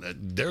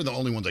they're the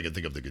only ones I can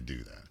think of that could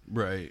do that.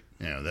 Right.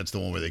 That's the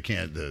one where they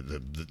can't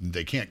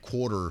they can't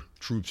quarter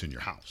troops in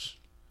your house.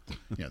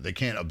 They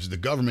can't. The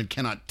government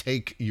cannot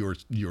take your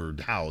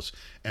house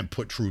and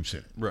put troops in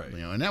it. Right.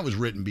 And that was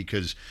written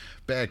because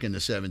back in the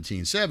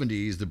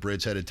 1770s, the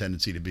Brits had a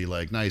tendency to be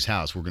like, nice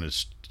house, we're going to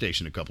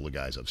station a couple of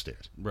guys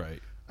upstairs. Right.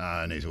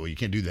 And they said, well, you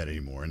can't do that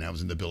anymore. And that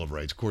was in the Bill of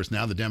Rights. Of course,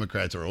 now the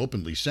Democrats are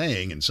openly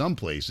saying in some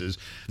places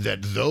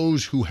that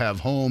those who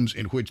have homes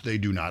in which they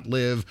do not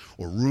live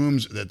or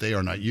rooms that they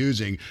are not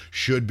using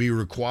should be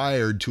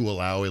required to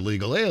allow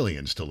illegal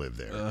aliens to live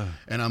there.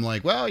 And I'm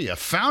like, well, you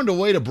found a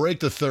way to break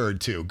the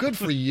third, too. Good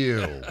for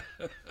you.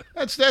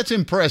 That's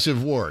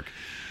impressive work.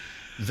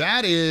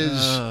 That is,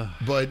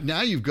 but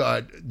now you've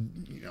got,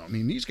 I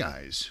mean, these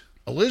guys.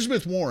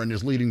 Elizabeth Warren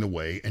is leading the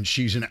way, and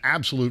she's an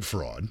absolute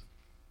fraud.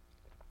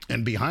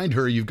 And behind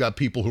her, you've got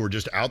people who are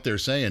just out there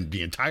saying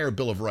the entire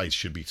Bill of Rights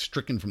should be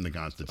stricken from the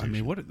Constitution. I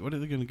mean, what are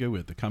they going to go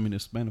with? The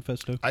Communist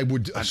Manifesto? I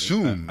would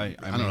assume, I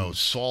don't know,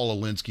 Saul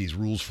Alinsky's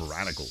Rules for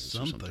Radicals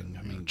something. or something.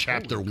 I mean,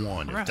 Chapter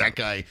 1.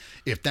 Crap.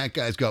 If that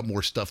guy's got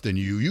more stuff than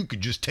you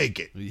could just take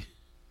it.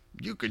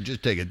 You could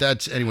just take it.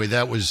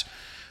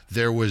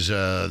 There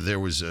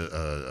was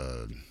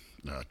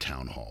a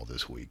town hall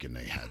this week, and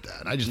they had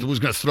that. I just was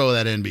going to throw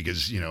that in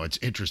because, it's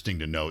interesting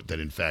to note that,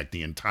 in fact,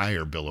 the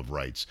entire Bill of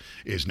Rights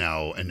is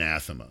now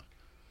anathema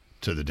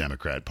to the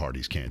Democrat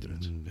Party's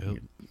candidates.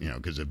 Yep.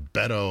 Because if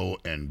Beto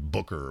and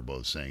Booker are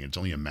both saying it's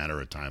only a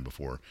matter of time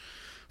before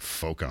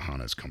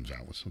Pocahontas comes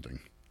out with something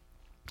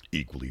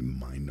equally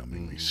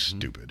mind-numbingly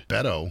stupid.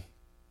 Beto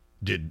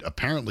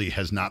apparently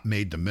has not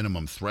made the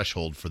minimum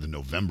threshold for the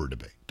November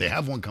debate. They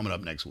have one coming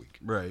up next week.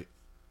 Right.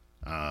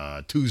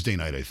 Tuesday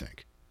night, I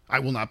think. I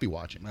will not be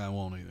watching. I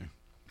won't either.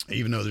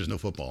 Even though there's no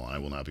football on, I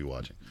will not be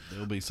watching.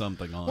 There'll be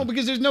something on. Well,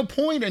 because there's no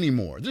point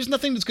anymore. There's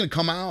nothing that's going to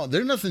come out.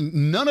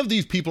 None of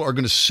these people are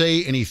going to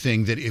say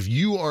anything that if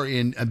you are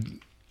in,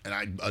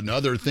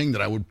 another thing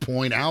that I would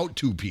point out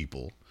to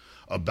people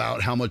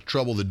about how much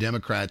trouble the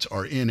Democrats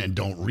are in and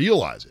don't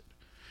realize it,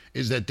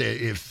 is that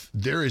if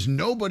there is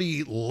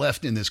nobody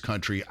left in this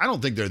country, I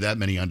don't think there are that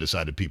many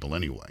undecided people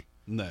anyway.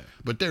 No.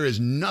 But there is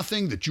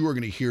nothing that you are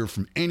going to hear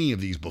from any of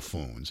these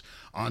buffoons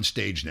on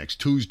stage next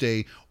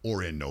Tuesday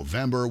or in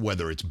November,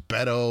 whether it's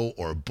Beto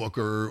or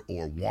Booker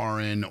or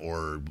Warren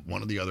or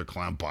one of the other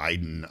clown,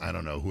 Biden, I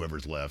don't know,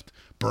 whoever's left,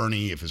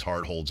 Bernie, if his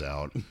heart holds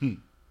out.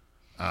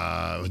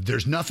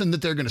 There's nothing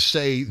that they're going to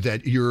say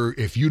that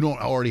if you don't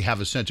already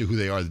have a sense of who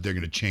they are, that they're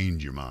going to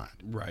change your mind.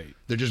 Right.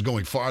 They're just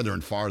going farther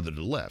and farther to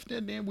the left.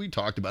 And we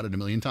talked about it a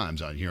million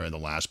times on here in the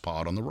last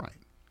pod on the right.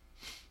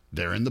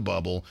 They're in the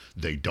bubble.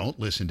 They don't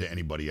listen to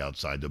anybody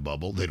outside the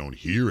bubble. They don't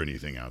hear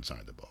anything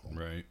outside the bubble.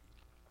 Right.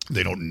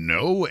 They don't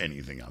know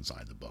anything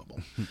outside the bubble.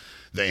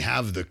 They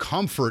have the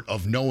comfort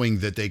of knowing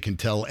that they can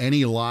tell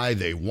any lie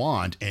they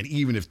want, and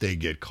even if they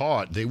get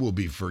caught, they will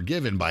be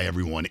forgiven by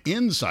everyone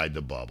inside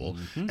the bubble.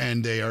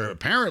 And they are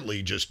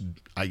apparently just,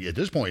 at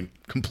this point,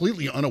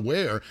 completely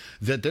unaware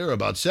that there are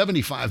about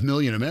 75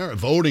 million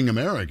voting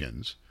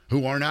Americans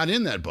who are not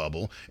in that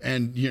bubble,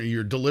 and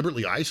you're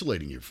deliberately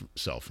isolating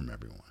yourself from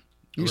everyone.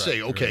 You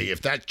say, okay,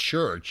 if that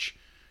church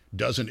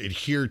doesn't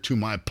adhere to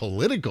my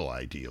political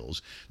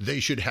ideals, they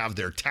should have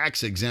their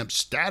tax-exempt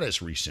status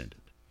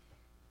rescinded.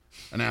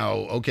 Now,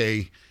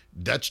 okay,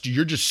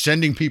 you're just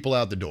sending people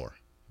out the door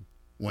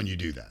when you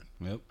do that.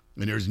 Yep.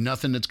 And there's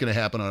nothing that's going to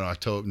happen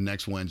on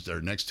next Wednesday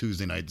or next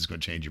Tuesday night that's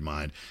going to change your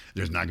mind.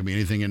 There's not going to be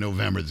anything in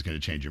November that's going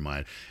to change your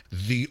mind.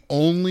 The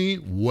only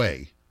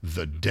way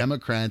the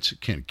Democrats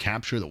can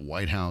capture the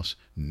White House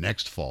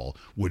next fall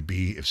would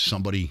be if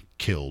somebody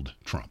killed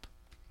Trump.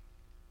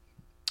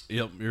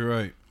 Yep, you're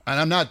right.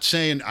 And I'm not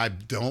saying I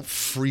don't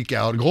freak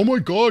out and go, oh my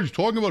God, he's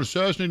talking about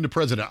assassinating the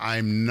president.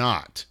 I'm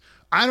not.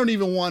 I don't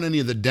even want any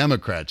of the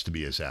Democrats to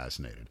be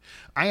assassinated.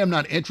 I am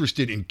not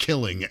interested in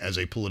killing as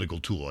a political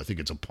tool. I think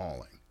it's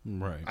appalling.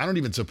 Right. I don't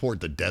even support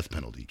the death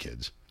penalty,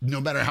 kids. No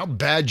matter how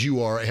bad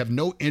you are, I have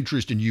no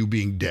interest in you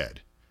being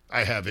dead.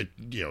 I have it,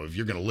 if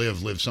you're going to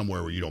live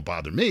somewhere where you don't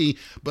bother me,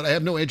 but I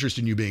have no interest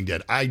in you being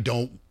dead. I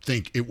don't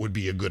think it would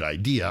be a good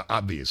idea,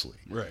 obviously.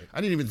 Right. I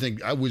didn't even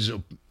think I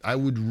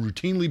would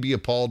routinely be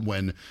appalled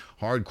when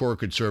hardcore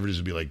conservatives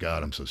would be like,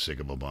 God, I'm so sick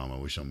of Obama. I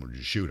wish someone would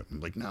just shoot him.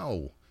 I'm like,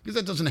 no, because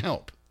that doesn't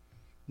help.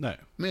 No. I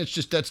mean,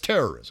 that's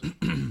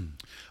terrorism.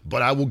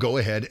 But I will go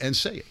ahead and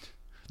say it.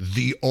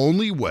 The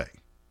only way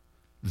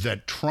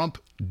that Trump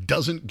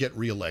doesn't get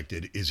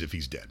reelected is if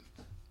he's dead.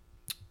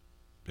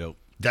 Yep.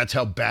 That's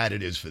how bad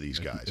it is for these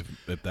guys.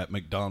 If that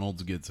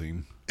McDonald's gets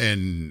him.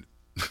 And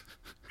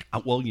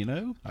well,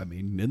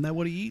 isn't that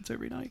what he eats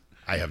every night?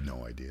 I have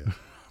no idea.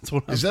 That's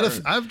what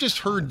I've just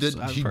heard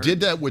that he did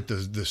that with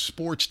the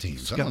sports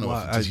teams. I don't know.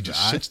 Does he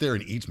just sits there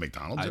and eats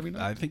McDonald's every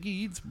night? I think he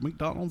eats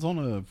McDonald's on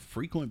a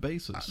frequent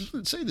basis. I was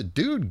going to say the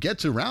dude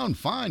gets around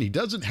fine. He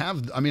doesn't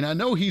have. I mean, I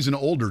know he's an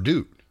older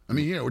dude. I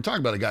mean, we're talking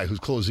about a guy who's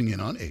closing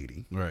in on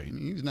 80. Right. I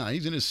mean,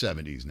 he's in his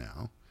 70s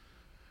now.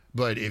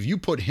 But if you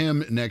put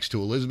him next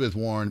to Elizabeth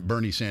Warren,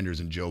 Bernie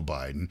Sanders, and Joe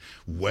Biden,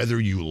 whether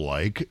you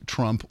like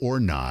Trump or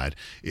not,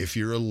 if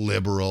you're a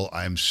liberal,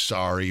 I'm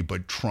sorry,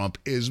 but Trump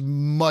is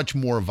much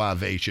more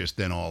vivacious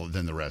than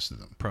the rest of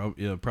them.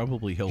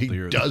 Probably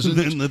healthier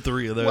than the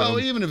three of them. Well,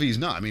 even if he's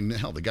not. I mean,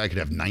 hell, the guy could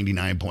have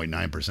 99.9%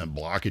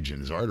 blockage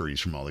in his arteries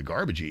from all the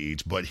garbage he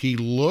eats, but he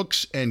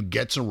looks and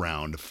gets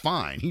around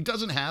fine. He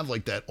doesn't have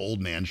like that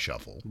old man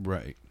shuffle.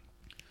 Right.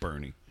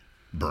 Bernie.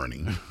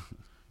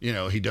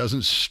 He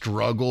doesn't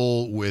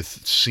struggle with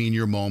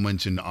senior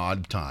moments in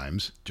odd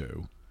times.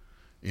 Joe.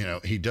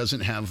 He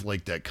doesn't have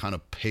like that kind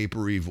of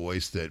papery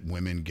voice that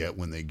women get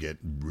when they get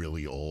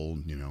really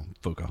old,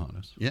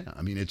 Pocahontas. Yeah,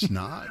 I mean, it's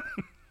not.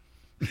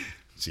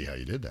 See how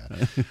you did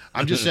that.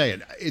 I'm just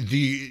saying,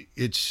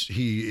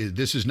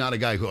 this is not a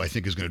guy who I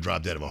think is going to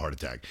drop dead of a heart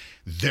attack.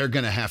 They're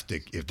going to have to,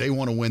 if they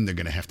want to win, they're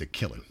going to have to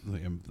kill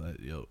him.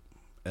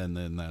 And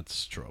then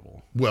that's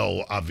trouble.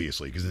 Well,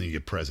 obviously, because then you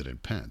get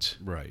President Pence,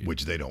 right?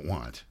 Which they don't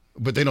want.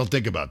 But they don't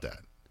think about that.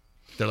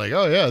 They're like,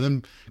 oh yeah,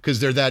 then because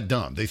they're that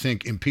dumb. They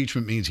think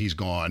impeachment means he's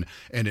gone,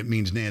 and it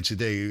means Nancy.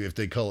 If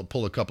they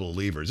pull a couple of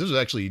levers. This is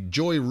actually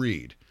Joy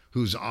Reid,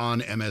 who's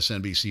on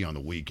MSNBC on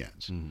the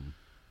weekends.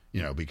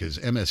 You know, because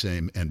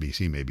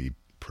MSNBC may be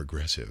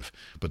progressive,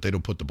 but they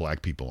don't put the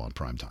black people on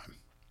primetime.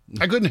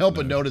 I couldn't help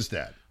but notice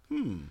that.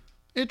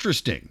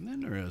 Interesting.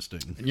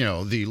 You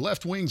know, the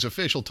left wing's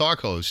official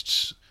talk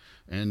hosts,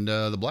 and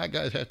the black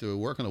guys have to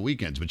work on the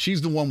weekends. But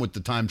she's the one with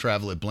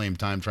the blame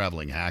time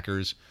traveling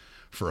hackers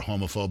for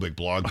homophobic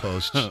blog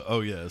posts.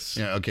 Oh, yes.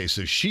 Yeah. Okay.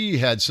 So she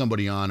had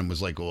somebody on and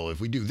was like, well, if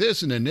we do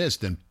this and then this,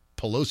 then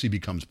Pelosi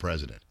becomes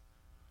president.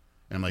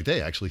 And I'm like, they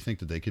actually think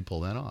that they could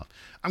pull that off.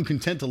 I'm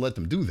content to let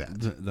them do that.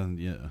 Then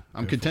yeah.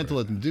 I'm content to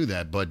let them do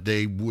that, but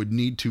they would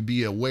need to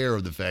be aware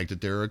of the fact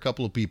that there are a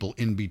couple of people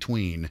in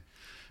between,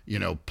 you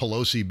know,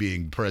 Pelosi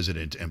being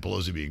president and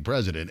Pelosi being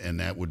president,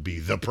 and that would be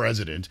the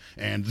president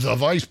and the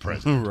vice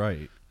president.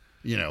 Right.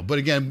 You know, but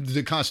again,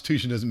 the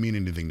Constitution doesn't mean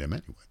anything to them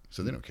anyway.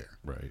 So they don't care.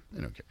 Right.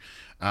 They don't care.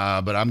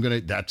 But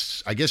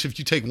I guess if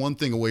you take one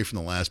thing away from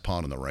the last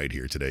pod on the right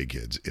here today,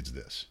 kids, it's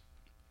this.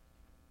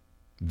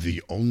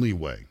 The only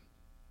way,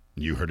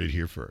 you heard it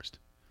here first,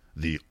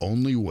 the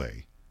only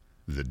way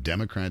the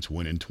Democrats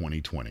win in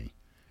 2020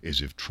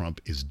 is if Trump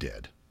is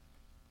dead.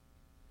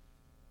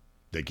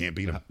 They can't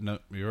beat him. No,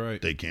 you're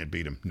right. They can't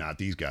beat him. Not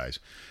these guys.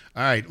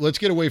 All right, let's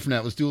get away from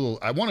that. Let's do a little.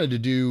 I wanted to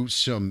do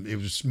some. It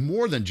was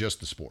more than just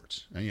the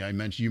sports. And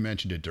you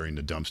mentioned it during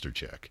the dumpster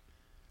check.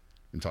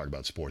 And talk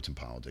about sports and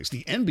politics.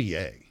 The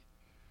NBA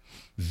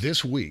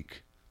this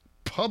week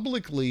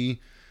publicly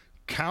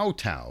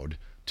kowtowed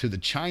to the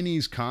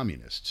Chinese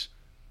communists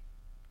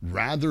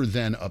rather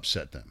than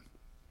upset them.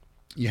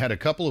 You had a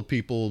couple of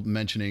people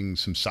mentioning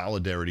some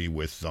solidarity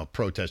with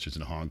protesters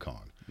in Hong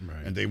Kong.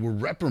 Right. And they were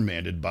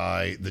reprimanded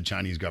by the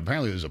Chinese government.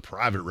 Apparently, there was a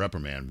private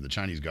reprimand from the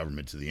Chinese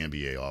government to the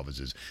NBA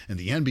offices, and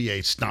the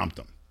NBA stomped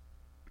them.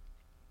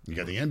 You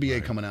got the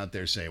NBA coming out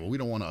there saying, well, we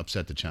don't want to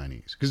upset the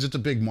Chinese because it's a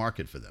big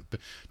market for them.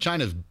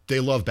 They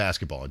love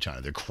basketball in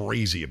China. They're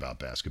crazy about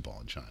basketball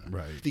in China.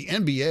 Right. The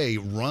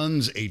NBA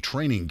runs a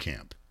training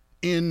camp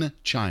in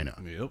China.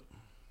 Yep.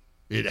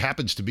 It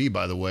happens to be,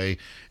 by the way,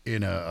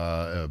 in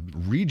a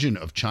region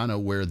of China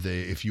where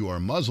if you are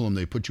Muslim,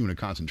 they put you in a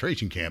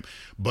concentration camp.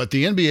 But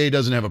the NBA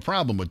doesn't have a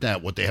problem with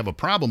that. What they have a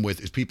problem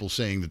with is people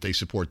saying that they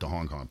support the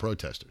Hong Kong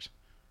protesters.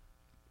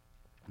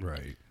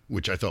 Right.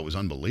 Which I thought was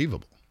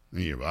unbelievable.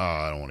 And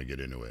I don't want to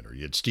get into it. Or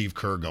you had Steve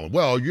Kerr going,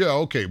 well, yeah,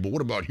 okay, but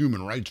what about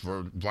human rights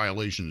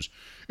violations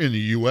in the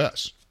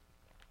U.S.?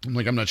 I'm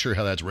like, I'm not sure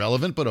how that's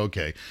relevant, but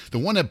okay. The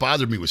one that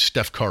bothered me was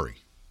Steph Curry.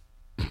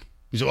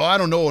 He said, well, I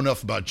don't know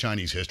enough about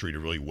Chinese history to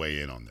really weigh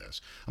in on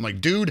this. I'm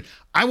like, dude,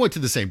 I went to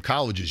the same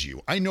college as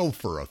you. I know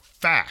for a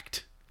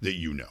fact that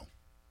you know.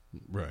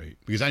 Right.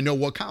 Because I know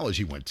what college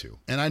he went to.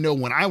 And I know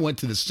when I went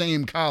to the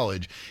same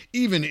college,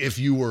 even if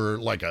you were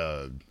like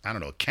a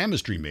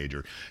chemistry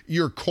major,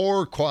 your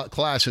core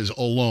classes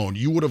alone,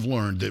 you would have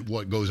learned that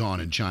what goes on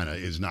in China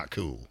is not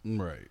cool.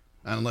 Right.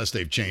 Unless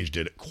they've changed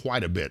it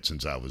quite a bit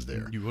since I was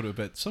there. You would have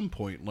at some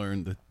point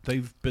learned that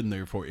they've been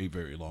there for a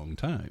very long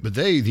time. But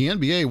the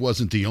NBA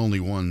wasn't the only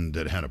one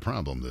that had a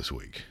problem this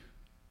week.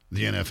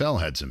 The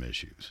NFL had some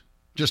issues.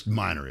 Just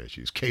minor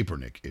issues.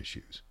 Kaepernick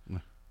issues.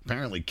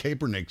 Apparently,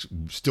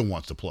 Kaepernick still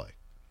wants to play.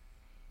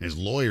 His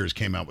lawyers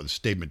came out with a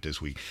statement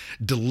this week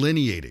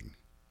delineating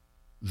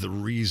the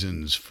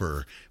reasons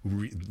for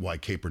why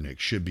Kaepernick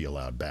should be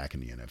allowed back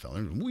in the NFL.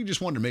 And we just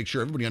wanted to make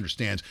sure everybody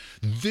understands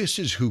this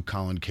is who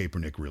Colin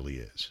Kaepernick really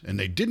is. And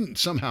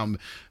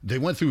they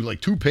went through like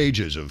 2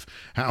 pages of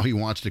how he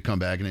wants to come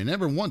back, and they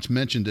never once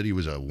mentioned that he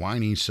was a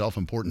whiny,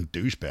 self-important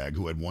douchebag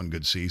who had one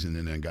good season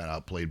and then got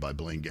outplayed by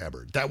Blaine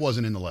Gabbert. That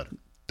wasn't in the letter.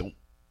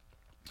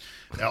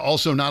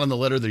 Also not in the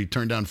letter that he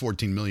turned down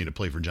 $14 million to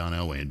play for John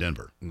Elway in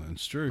Denver.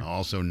 That's true.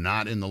 Also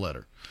not in the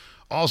letter.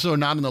 Also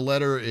not in the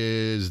letter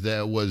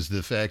was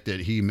the fact that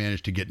he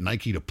managed to get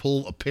Nike to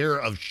pull a pair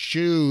of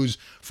shoes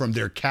from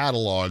their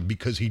catalog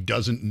because he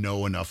doesn't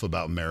know enough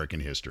about American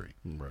history.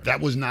 Right.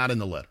 That was not in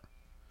the letter.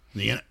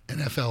 The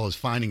NFL is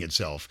finding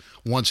itself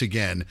once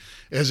again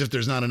as if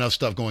there's not enough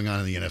stuff going on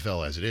in the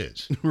NFL as it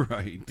is.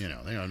 Right. There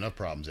are enough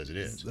problems as it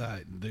is.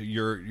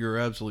 You're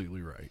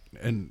absolutely right.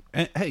 And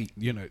hey,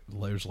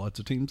 there's lots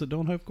of teams that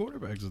don't have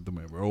quarterbacks at the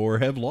moment or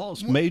have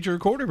lost major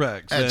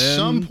quarterbacks. At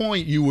some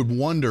point, you would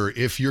wonder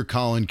if you're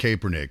Colin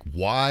Kaepernick,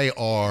 why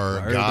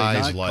are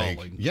guys like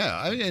calling?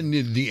 Yeah, and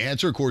the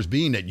answer, of course,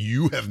 being that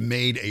you have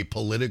made a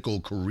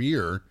political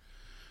career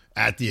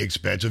at the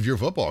expense of your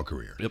football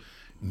career. Yep.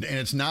 And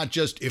it's not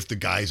just if the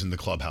guys in the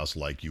clubhouse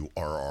like you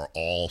are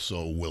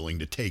also willing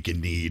to take a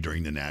knee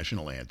during the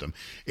national anthem.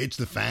 It's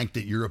the fact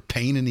that you're a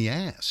pain in the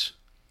ass.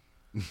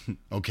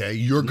 Okay?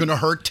 You're going to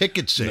hurt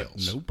ticket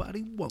sales.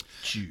 Nobody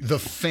wants you. The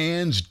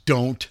fans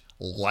don't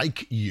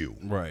like you.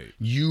 Right.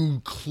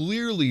 You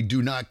clearly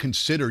do not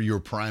consider your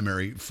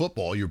primary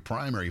football your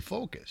primary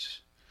focus.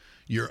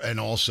 You're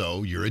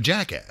a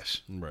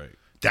jackass. Right.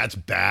 That's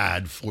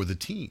bad for the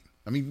team.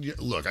 I mean,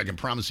 look, I can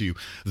promise you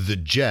the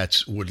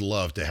Jets would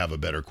love to have a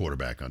better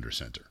quarterback under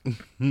center.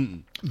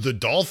 The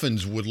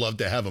Dolphins would love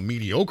to have a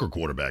mediocre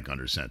quarterback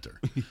under center.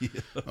 Yeah.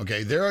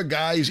 Okay, there are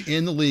guys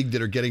in the league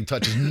that are getting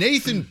touches.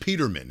 Nathan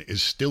Peterman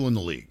is still in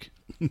the league.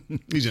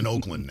 He's in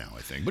Oakland now,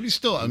 I think. But he's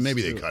still,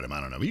 maybe they cut him,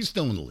 I don't know. He's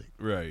still in the league.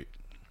 Right.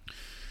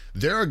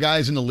 There are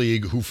guys in the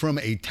league who, from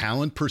a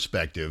talent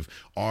perspective,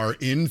 are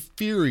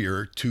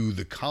inferior to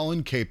the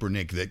Colin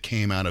Kaepernick that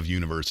came out of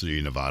University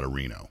of Nevada,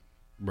 Reno.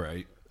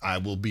 Right. I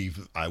will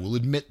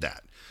admit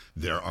that.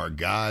 There are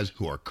guys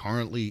who are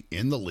currently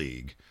in the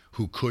league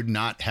who could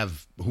not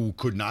have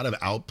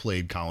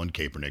outplayed Colin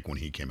Kaepernick when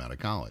he came out of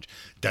college.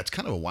 That's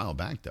kind of a while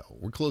back, though.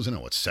 We're closing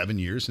on, 7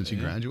 years since he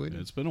graduated?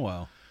 It's been a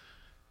while.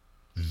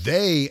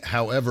 They,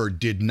 however,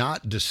 did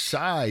not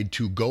decide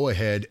to go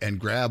ahead and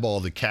grab all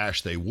the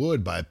cash they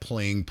would by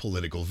playing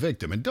political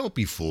victim. And don't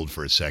be fooled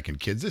for a second,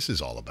 kids. This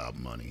is all about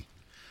money.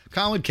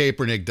 Colin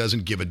Kaepernick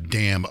doesn't give a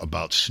damn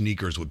about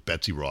sneakers with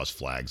Betsy Ross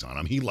flags on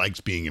them. He likes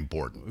being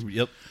important.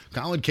 Yep.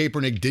 Colin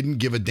Kaepernick didn't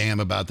give a damn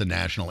about the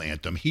national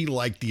anthem. He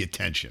liked the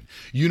attention.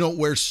 You don't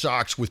wear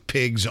socks with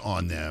pigs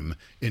on them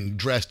and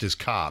dressed as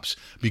cops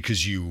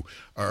because you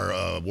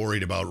are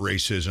worried about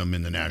racism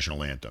in the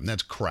national anthem.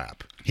 That's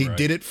crap. He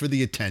did it for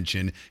the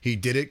attention. He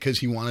did it because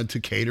he wanted to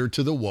cater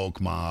to the woke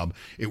mob.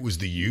 It was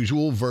the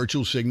usual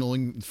virtual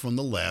signaling from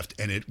the left,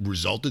 and it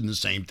resulted in the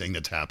same thing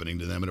that's happening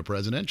to them at a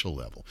presidential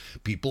level.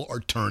 People are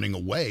turning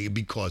away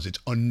because it's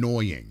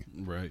annoying.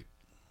 Right.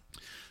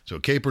 So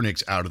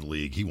Kaepernick's out of the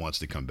league. He wants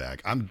to come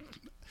back.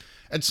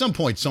 At some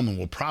point, someone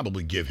will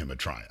probably give him a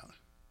tryout.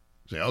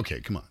 Say, okay,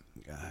 come on.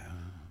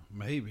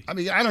 Maybe. I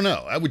mean, I don't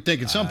know. I would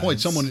think at some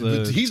point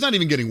he's not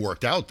even getting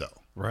worked out, though.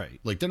 Right.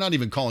 Like, they're not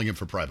even calling him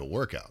for private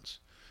workouts.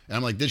 And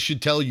I'm like, this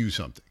should tell you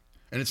something.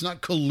 And it's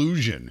not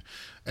collusion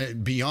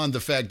beyond the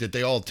fact that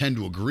they all tend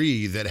to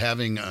agree that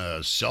having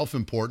a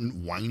self-important,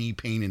 whiny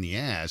pain in the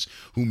ass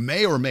who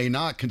may or may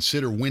not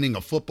consider winning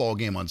a football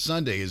game on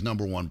Sunday his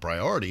number one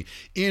priority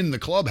in the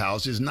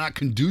clubhouse is not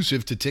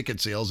conducive to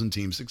ticket sales and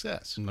team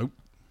success. Nope.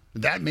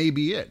 That may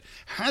be it.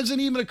 Hasn't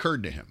even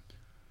occurred to him.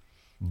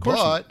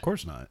 Of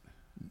course not.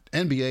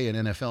 NBA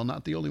and NFL,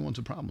 not the only ones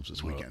with problems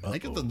this weekend. I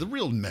think the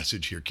real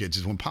message here, kids,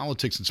 is when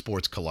politics and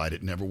sports collide,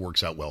 it never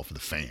works out well for the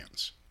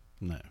fans.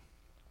 No.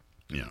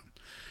 Yeah.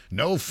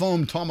 No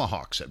foam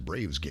tomahawks at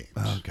Braves games.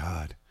 Oh,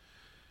 God.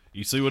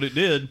 You see what it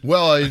did?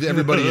 Well,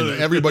 everybody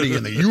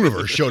in the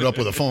universe showed up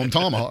with a foam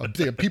tomahawk.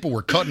 People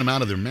were cutting them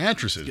out of their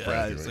mattresses.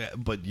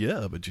 But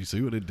you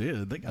see what it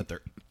did? They got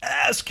their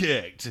ass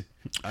kicked.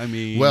 I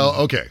mean, well,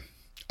 okay.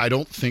 I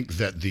don't think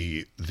that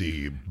the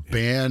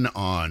ban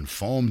on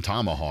foam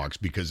tomahawks,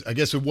 because I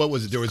guess what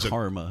was it? There was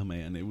karma,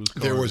 man. It was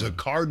karma. There was a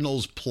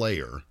Cardinals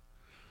player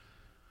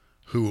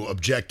who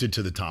objected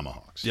to the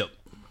tomahawks. Yep.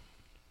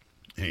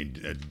 He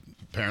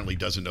apparently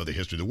doesn't know the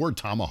history. The word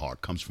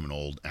tomahawk comes from an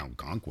old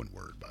Algonquin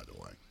word, by the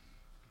way.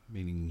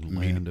 Meaning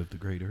land of the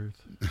great earth.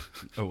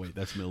 Oh, wait,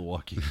 that's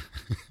Milwaukee.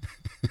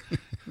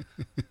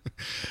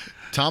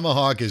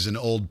 Tomahawk is an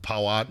old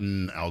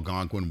Powhatan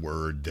Algonquin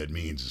word that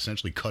means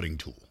essentially cutting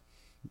tool.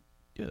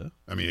 Yeah.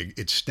 I mean,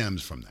 it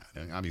stems from that.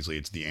 And obviously,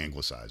 it's the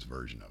anglicized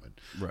version of it.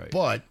 Right.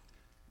 But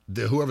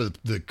whoever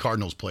the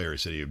Cardinals player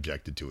said he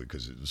objected to it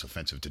because it was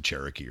offensive to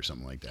Cherokee or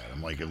something like that.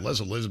 I'm like,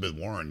 unless Elizabeth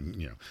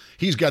Warren,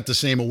 he's got the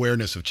same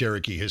awareness of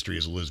Cherokee history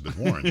as Elizabeth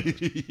Warren.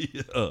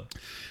 Yeah.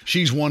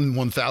 She's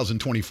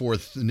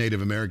 1,024th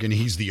Native American.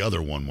 He's the other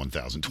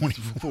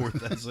 1,024th.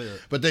 That's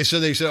it. But they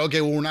said,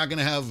 okay, well, we're not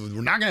gonna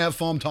have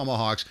foam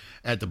tomahawks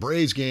at the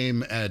Braves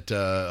game at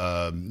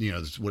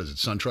what is it,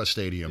 SunTrust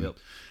Stadium. Yep.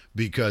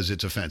 Because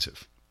it's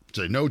offensive.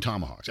 So no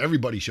tomahawks.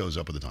 Everybody shows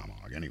up with a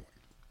tomahawk anyway.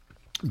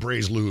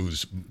 Braves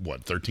lose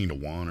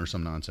 13-1 or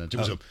some nonsense. It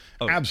was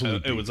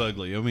absolute. It was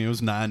ugly. I mean, it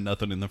was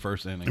 9-0 in the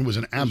first inning. It was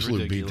an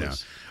absolute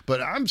beatdown.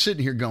 But I'm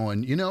sitting here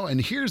going, and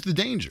here's the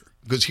danger,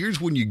 because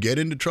here's when you get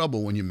into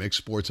trouble when you mix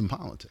sports and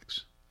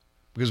politics.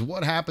 Because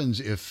what happens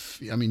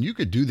you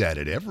could do that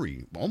at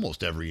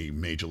almost every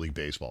Major League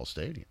Baseball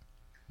stadium.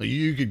 Like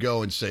you could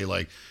go and say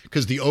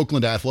because the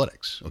Oakland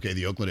Athletics,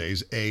 the Oakland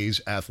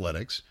A's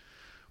Athletics.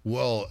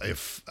 Well,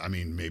 that's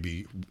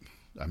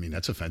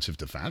offensive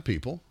to fat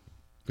people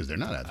because they're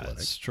not athletic.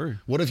 That's true.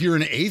 What if you're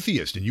an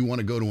atheist and you want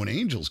to go to an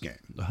Angels game?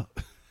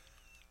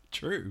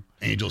 True.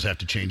 Angels have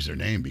to change their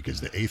name because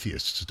the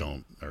atheists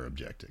are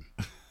objecting.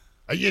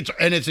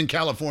 It's in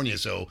California,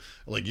 so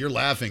you're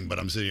laughing, but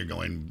I'm sitting here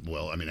going,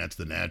 well, that's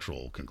the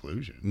natural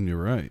conclusion. You're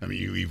right.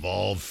 You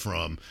evolved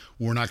from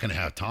we're not going to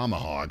have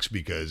tomahawks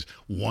because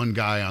one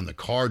guy on the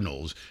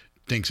Cardinals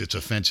thinks it's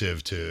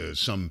offensive to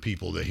some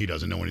people that he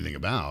doesn't know anything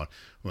about.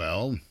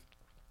 Well,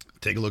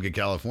 take a look at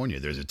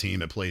California. There's a team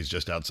that plays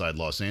just outside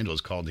Los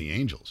Angeles called the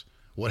Angels.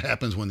 What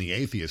happens when the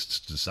atheists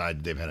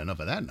decide they've had enough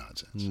of that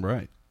nonsense?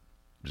 Right.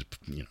 Just,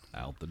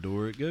 out the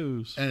door it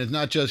goes. And it's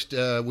not just,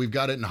 we've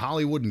got it in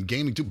Hollywood and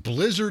gaming too.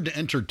 Blizzard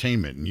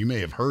Entertainment, and you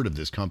may have heard of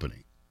this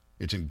company.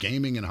 It's in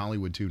gaming and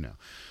Hollywood too now.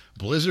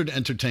 Blizzard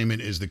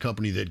Entertainment is the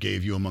company that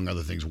gave you, among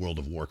other things, World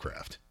of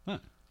Warcraft. Huh.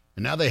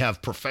 And now they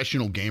have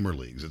professional gamer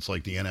leagues. It's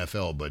like the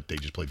NFL, but they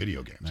just play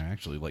video games. They're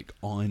actually like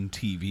on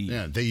TV.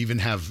 Yeah, they even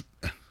have.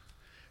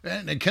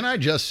 And can I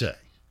just say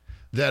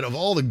that of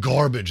all the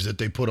garbage that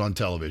they put on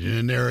television,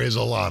 and there is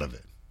a lot of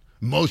it,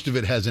 most of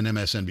it has an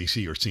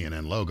MSNBC or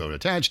CNN logo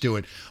attached to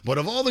it. But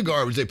of all the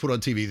garbage they put on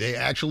TV, they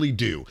actually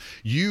do.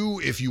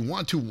 If you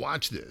want to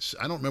watch this,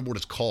 I don't remember what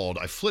it's called.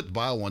 I flipped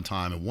by one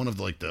time and one of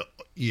the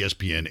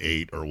ESPN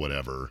 8 or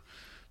whatever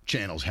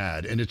channels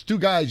had, and it's two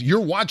guys. You're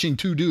watching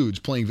two dudes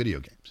playing video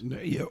games.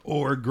 Yeah,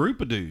 or a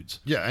group of dudes.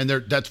 Yeah, and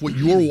that's what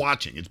you're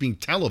watching. It's being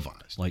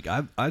televised. Like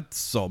I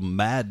saw a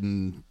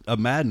Madden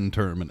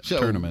tournament,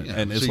 Yeah,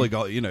 and it's like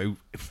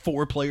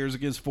 4 players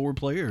against 4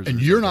 players.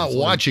 And you're not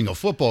watching a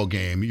football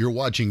game. You're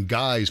watching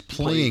guys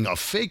playing a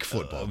fake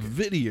football game.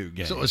 Video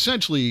game. So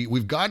essentially,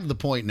 we've gotten to the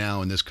point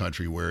now in this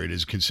country where it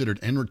is considered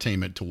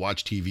entertainment to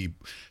watch TV,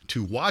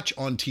 to watch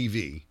on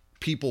TV,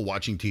 people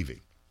watching TV.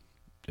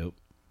 Yep.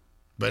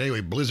 But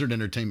anyway, Blizzard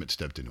Entertainment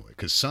stepped into it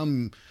because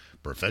some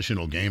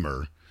professional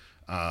gamer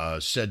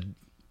said,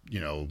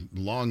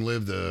 long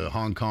live the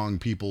Hong Kong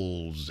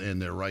peoples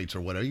and their rights or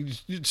whatever.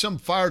 Some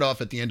fired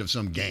off at the end of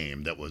some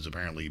game that was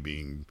apparently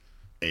being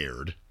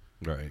aired.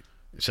 Right.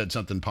 Said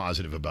something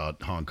positive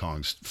about Hong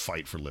Kong's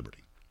fight for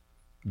liberty.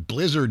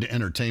 Blizzard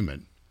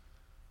Entertainment,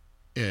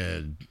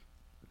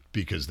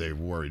 because they're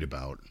worried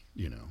about,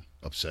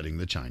 upsetting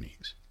the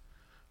Chinese,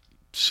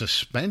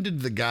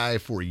 suspended the guy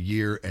for a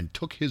year and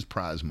took his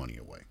prize money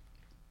away.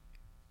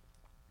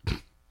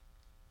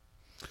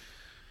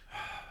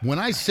 When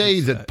I say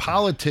that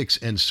politics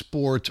and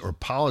sports or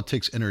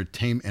politics and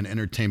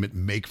entertainment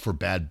make for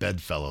bad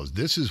bedfellows,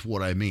 this is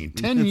what I mean.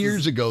 10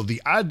 years ago,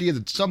 the idea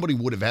that somebody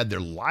would have had their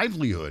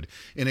livelihood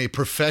in a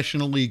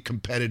professionally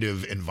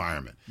competitive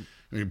environment.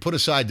 I mean, put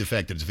aside the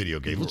fact that it's video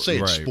games. Let's say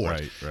it's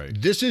sports. Right.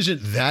 This isn't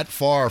that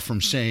far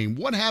from saying,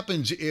 what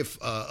happens if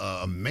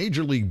a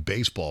Major League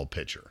Baseball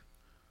pitcher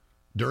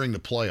during the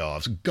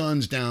playoffs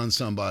guns down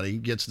somebody,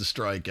 gets the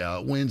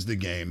strikeout, wins the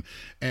game,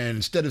 and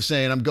instead of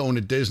saying, I'm going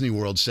to Disney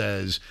World,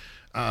 says,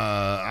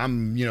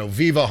 I'm,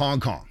 Viva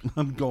Hong Kong.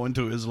 I'm going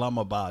to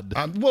Islamabad.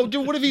 Well,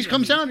 dude, what if he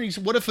comes down and he's,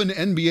 what if an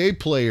NBA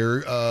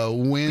player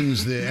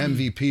wins the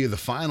MVP of the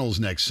finals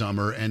next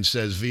summer and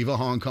says, Viva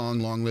Hong Kong,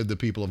 long live the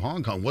people of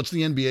Hong Kong? What's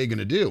the NBA going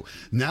to do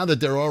now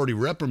that they're already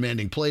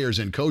reprimanding players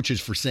and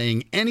coaches for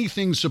saying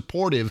anything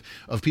supportive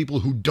of people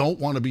who don't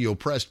want to be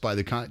oppressed by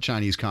the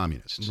Chinese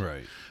communists?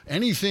 Right.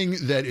 Anything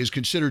that is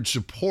considered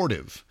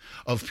supportive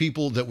of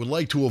people that would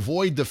like to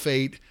avoid the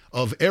fate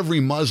of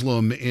every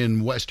Muslim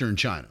in Western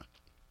China,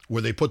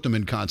 where they put them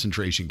in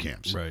concentration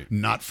camps,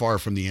 not far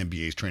from the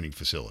NBA's training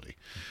facility.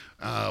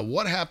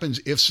 What happens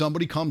if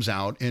somebody comes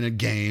out in a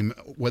game,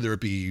 whether it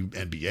be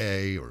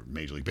NBA or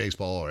Major League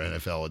Baseball or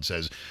NFL, and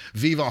says,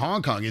 Viva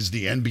Hong Kong? Is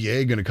the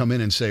NBA going to come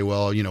in and say,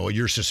 well,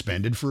 you're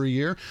suspended for a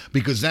year?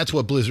 Because that's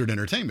what Blizzard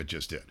Entertainment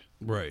just did.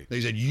 Right.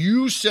 They said,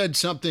 you said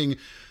something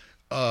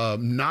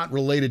not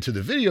related to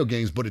the video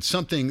games, but it's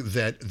something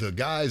that the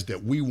guys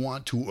that we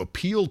want to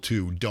appeal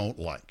to don't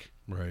like.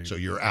 Right. So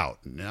you're out.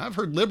 Now, I've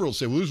heard liberals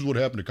say, well, this is what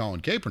happened to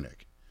Colin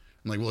Kaepernick.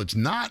 I'm like, well, it's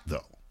not,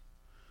 though.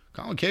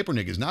 Colin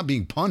Kaepernick is not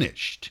being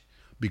punished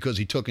because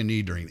he took a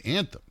knee during the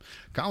anthem.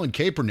 Colin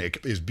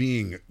Kaepernick is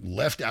being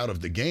left out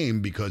of the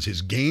game because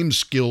his game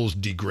skills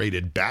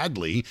degraded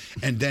badly,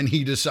 and then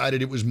he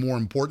decided it was more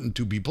important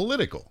to be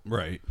political.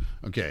 Right.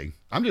 Okay.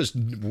 I'm just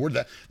worried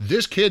that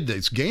this kid,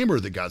 this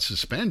gamer that got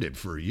suspended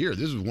for a year,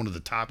 this is one of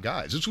the top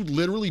guys. This would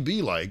literally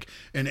be like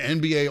an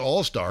NBA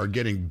All-Star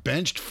getting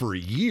benched for a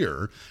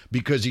year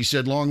because he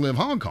said, long live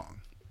Hong Kong.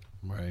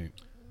 Right.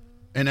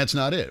 And that's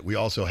not it. We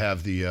also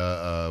have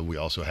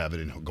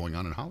it going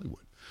on in Hollywood.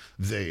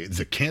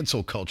 The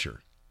cancel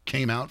culture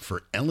came out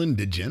for Ellen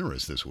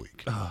DeGeneres this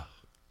week.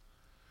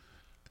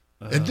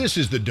 And this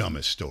is the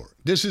dumbest story.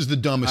 This is the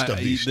dumbest of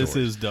these stories. This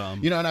is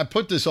dumb. And I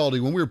put this all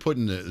when we were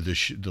putting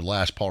the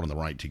last part on the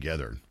right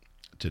together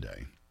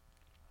today.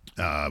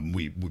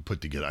 We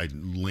put together. I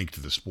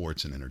linked the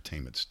sports and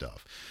entertainment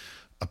stuff.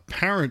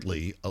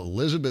 Apparently,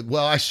 Elizabeth.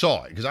 Well, I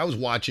saw it because I was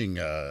watching.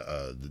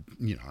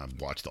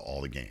 I've watched all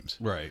the games.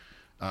 Right.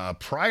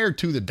 Prior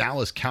to the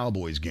Dallas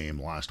Cowboys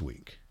game last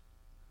week,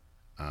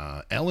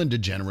 Ellen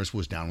DeGeneres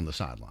was down on the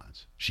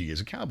sidelines. She is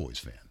a Cowboys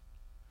fan.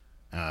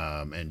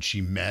 And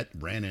she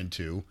ran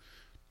into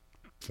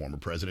former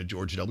President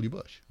George W.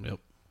 Bush. Yep.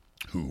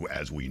 Who,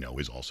 as we know,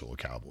 is also a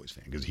Cowboys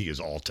fan because he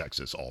is all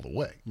Texas all the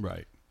way.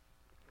 Right.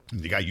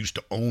 The guy used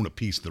to own a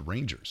piece of the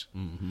Rangers.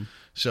 Mm-hmm.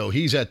 So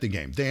he's at the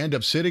game. They end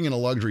up sitting in a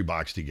luxury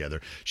box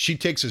together. She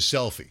takes a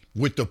selfie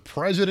with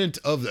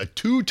the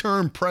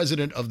two-term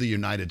president of the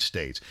United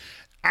States.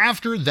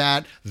 After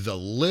that, the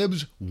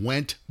libs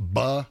went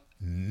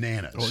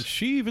bananas. Well,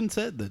 she even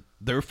said that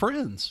they're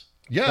friends.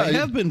 Yeah, they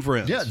have been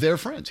friends. Yeah, they're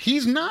friends.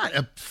 He's not.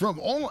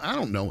 I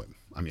don't know him.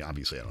 I mean,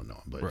 obviously I don't know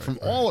him, but from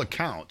all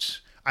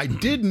accounts, I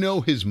did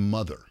know his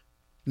mother.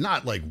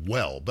 Not like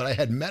well, but I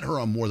had met her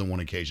on more than one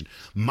occasion.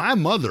 My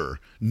mother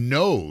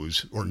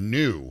knows or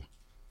knew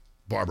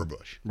Barbara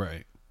Bush.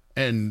 Right.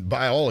 and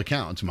by all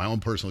accounts, my own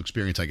personal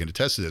experience, I can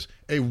attest to this,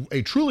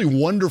 a truly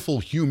wonderful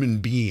human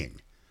being.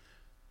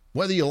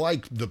 Whether you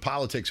like the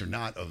politics or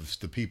not of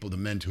the people, the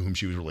men to whom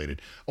she was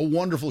related, a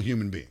wonderful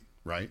human being,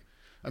 right?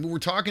 I mean, we're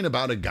talking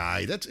about a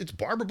guy it's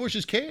Barbara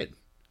Bush's kid.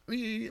 I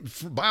mean,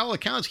 by all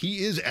accounts,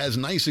 he is as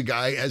nice a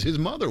guy as his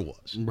mother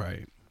was.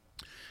 Right.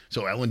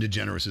 So Ellen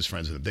DeGeneres is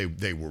friends with him.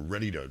 They were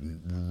ready to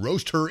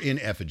roast her in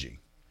effigy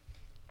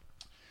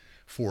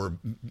for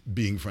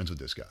being friends with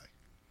this guy.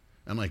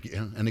 I'm like,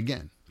 and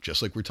again,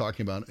 just like we're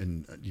talking about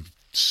in a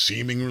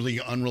seemingly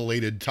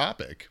unrelated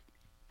topic,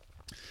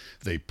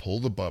 they pull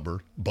the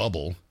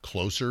bubble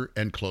closer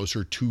and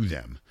closer to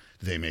them.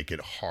 They make it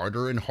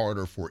harder and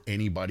harder for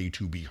anybody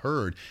to be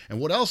heard.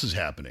 And what else is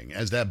happening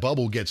as that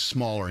bubble gets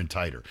smaller and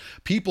tighter?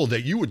 People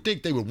that you would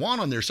think they would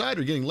want on their side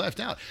are getting left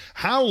out.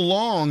 How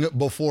long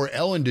before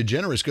Ellen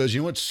DeGeneres goes,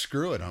 you know what,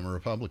 screw it, I'm a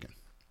Republican?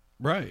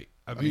 Right.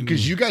 I mean,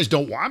 because you guys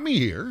don't want me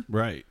here.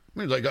 Right. I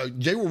mean, like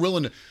they were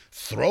willing to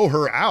throw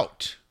her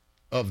out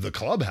of the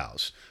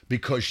clubhouse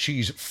because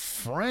she's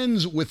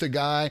friends with a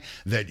guy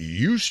that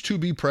used to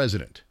be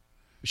president.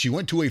 She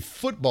went to a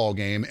football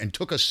game and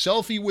took a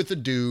selfie with a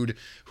dude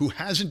who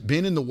hasn't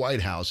been in the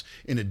White House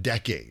in a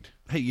decade.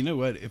 Hey, you know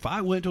what? If I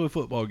went to a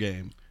football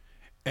game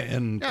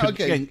and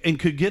Yeah,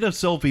 could get a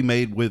selfie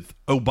made with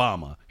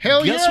Obama,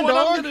 Hell guess yeah, what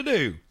dog. I'm going to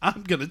do?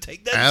 I'm going to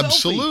take that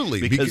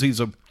Absolutely. selfie because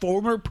he's a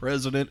former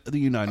president of the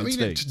United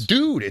States.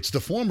 It's the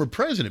former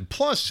president.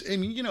 Plus, I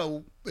mean, you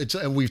know,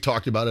 and we've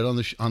talked about it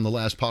on the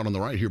last pod on the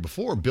right here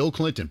before. Bill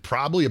Clinton,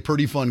 probably a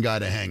pretty fun guy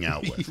to hang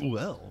out with.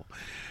 Well, yes.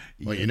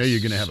 You know you're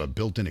going to have a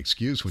built-in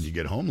excuse when you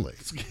get home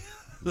late.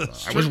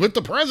 I was with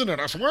the president,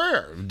 I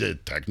swear.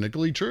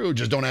 Technically true.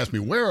 Just don't ask me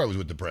where I was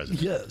with the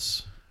president.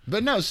 Yes.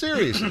 But no,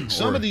 seriously,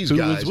 some of these who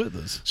guys, was with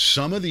us.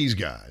 some of these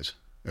guys,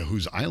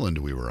 whose island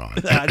we were on.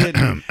 I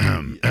didn't.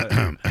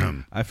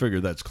 I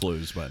figured that's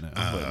closed by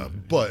now.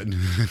 But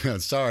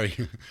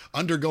sorry,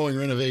 undergoing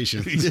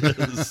renovations.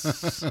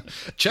 Yes.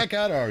 Check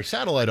out our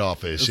satellite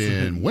office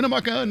in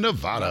Winnemucca,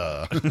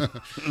 Nevada.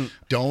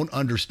 Don't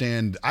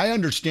understand. I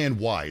understand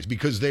why. It's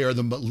because they are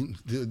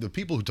the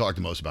people who talk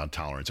the most about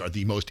tolerance are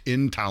the most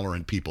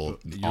intolerant people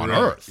on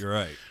earth. You're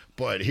right.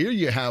 But here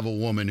you have a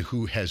woman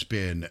who has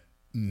been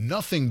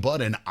nothing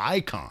but an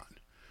icon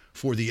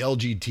for the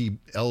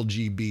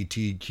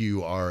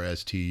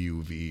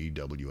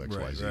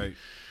LGBTQRSTUVWXYZ. Right.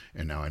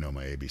 And now I know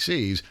my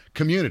ABCs,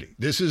 community.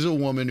 This is a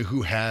woman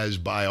who has,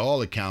 by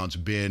all accounts,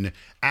 been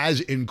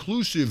as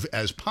inclusive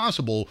as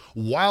possible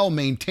while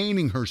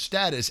maintaining her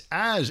status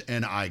as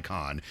an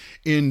icon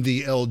in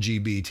the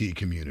LGBT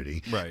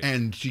community. Right.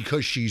 And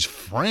because she's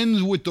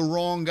friends with the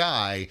wrong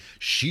guy,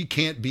 she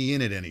can't be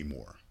in it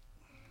anymore.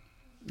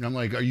 And I'm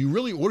like, are you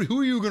really, who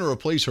are you going to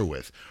replace her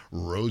with?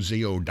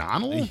 Rosie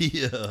O'Donnell?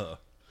 Yeah.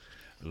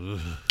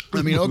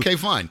 I mean, okay,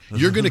 fine.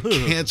 You're going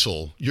to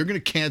cancel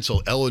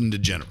Ellen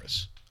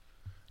DeGeneres.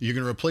 You're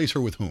going to replace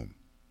her with whom?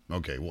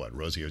 Okay, what?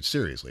 Rosie,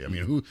 seriously. I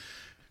mean, who?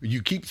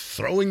 You keep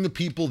throwing the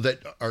people that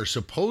are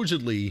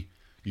supposedly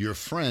your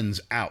friends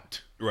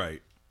out.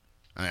 Right.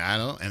 I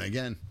don't, and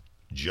again,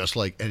 just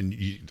like,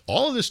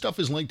 all of this stuff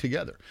is linked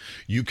together.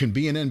 You can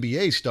be an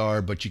NBA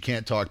star, but you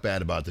can't talk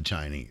bad about the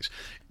Chinese.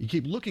 You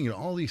keep looking at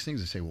all these things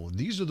and say, well,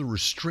 these are the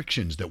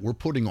restrictions that we're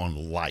putting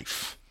on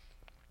life.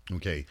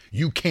 Okay,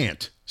 you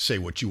can't say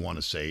what you want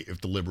to say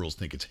if the liberals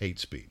think it's hate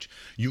speech.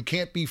 You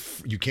can't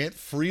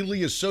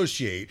freely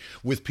associate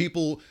with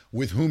people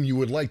with whom you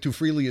would like to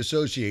freely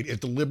associate if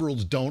the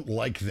liberals don't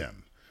like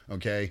them.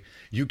 Okay,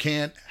 you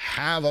can't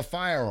have a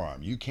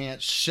firearm. You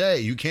can't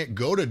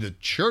go to the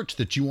church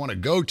that you want to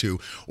go to,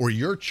 or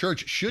your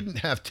church shouldn't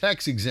have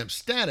tax exempt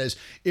status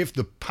if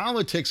the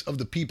politics of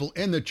the people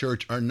in the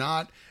church are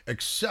not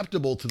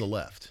acceptable to the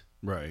left.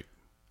 Right.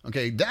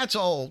 Okay, that's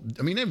all.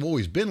 I mean, they've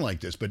always been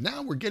like this, but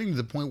now we're getting to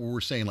the point where we're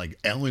saying like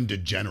Ellen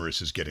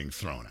DeGeneres is getting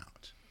thrown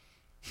out.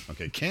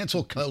 Okay,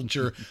 cancel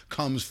culture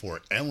comes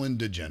for Ellen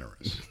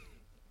DeGeneres.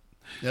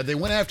 Yeah, they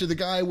went after the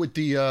guy with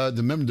the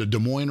Des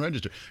Moines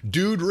Register.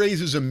 Dude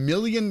raises $1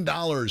 million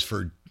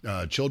for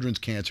children's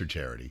cancer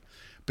charity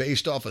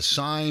based off a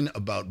sign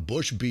about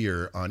Bush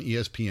beer on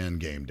ESPN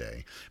game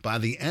day. By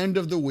the end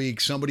of the week,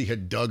 somebody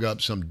had dug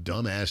up some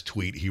dumbass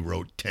tweet he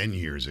wrote 10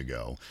 years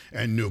ago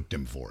and nuked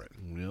him for it.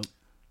 Yep.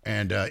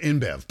 And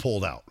InBev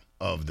pulled out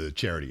of the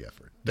charity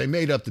effort. They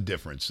made up the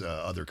difference.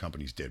 Other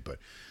companies did. But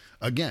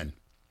again,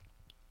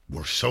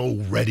 we're so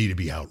ready to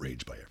be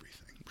outraged by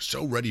everything. We're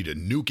so ready to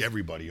nuke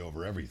everybody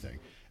over everything.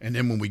 And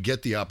then when we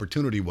get the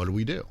opportunity, what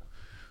do?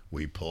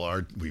 We pull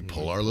our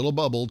little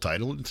bubble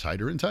tighter and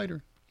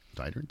tighter.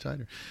 Tighter and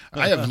tighter.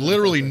 I have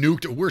literally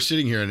nuked. We're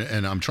sitting here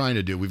and I'm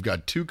trying to we've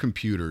got two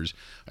computers.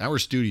 Our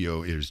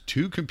studio is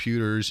two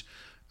computers,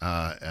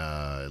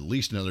 at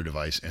least another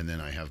device, and then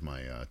I have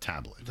my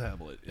tablet. Yep.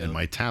 And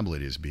my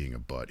tablet is being a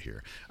butt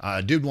here.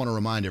 I did want to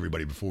remind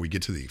everybody before we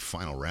get to the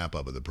final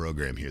wrap-up of the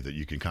program here that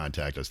you can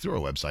contact us through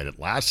our website at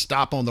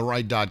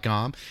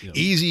laststopontheright.com. Yep.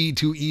 Easy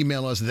to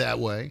email us that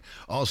way.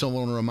 Also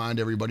want to remind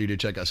everybody to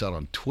check us out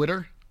on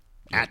Twitter.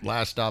 at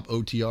Last Stop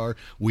OTR.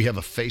 We have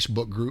a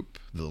Facebook group,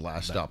 the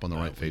Last Stop on the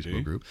Right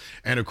Facebook group.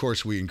 And of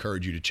course, we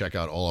encourage you to check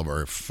out all of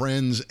our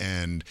friends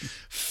and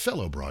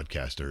fellow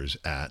broadcasters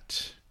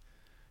at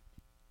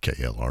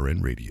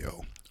KLRN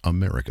Radio,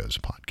 America's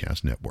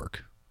Podcast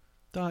Network.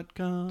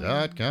 .com.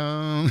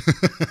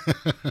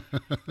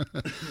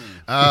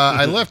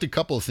 I left a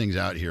couple of things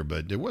out here,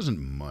 but there wasn't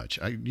much.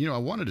 I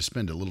wanted to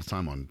spend a little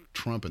time on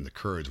Trump and the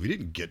Kurds. We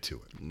didn't get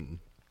to it.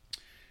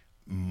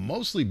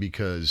 Mostly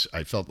because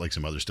I felt like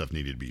some other stuff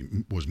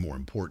was more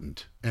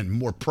important and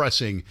more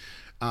pressing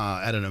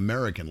at an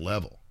American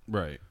level.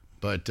 Right.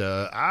 But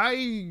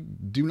I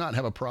do not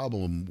have a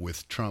problem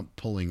with Trump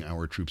pulling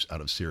our troops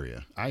out of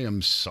Syria. I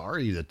am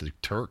sorry that the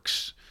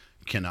Turks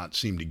cannot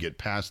seem to get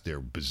past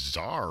their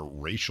bizarre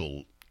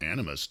racial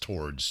animus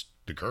towards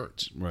the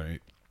Kurds.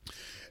 Right.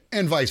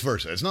 And vice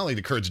versa. It's not like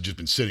the Kurds have just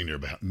been sitting there,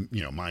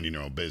 minding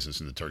their own business,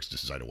 and the Turks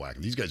decide to whack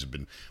them. These guys have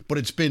been,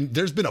 but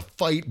there's been a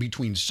fight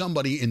between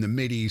somebody in the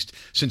Mideast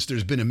since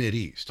there's been a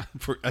Mideast.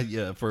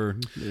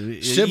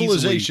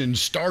 Civilization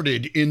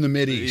started in the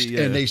Mideast,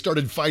 and they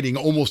started fighting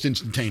almost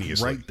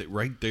instantaneously.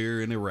 Right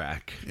there in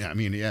Iraq. Yeah, I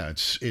mean,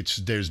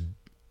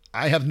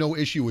 I have no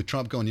issue with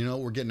Trump going,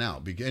 we're getting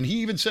out. And he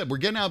even said, we're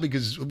getting out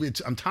because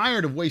I'm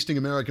tired of wasting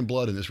American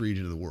blood in this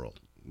region of the world.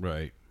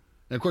 Right.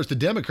 And of course, the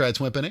Democrats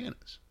went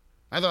bananas.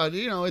 I thought,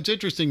 it's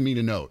interesting to me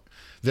to note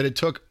that it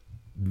took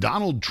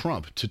Donald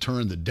Trump to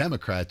turn the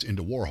Democrats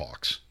into war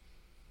hawks.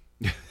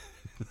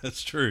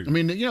 That's true. I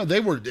mean,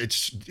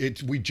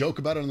 we joke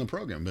about it on the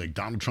program. Like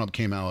Donald Trump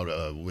came out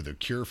with a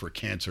cure for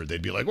cancer.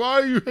 They'd be like, why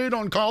you hate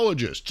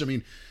oncologists? I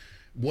mean,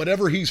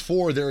 whatever he's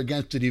for, they're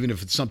against it, even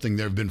if it's something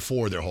they've been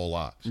for their whole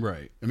lives.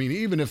 Right. I mean,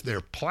 even if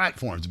their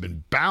platforms have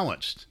been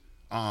balanced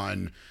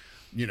on,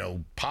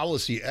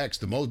 policy X,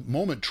 the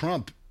moment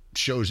Trump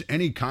shows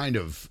any kind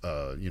of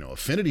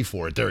affinity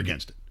for it, they're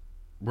against it.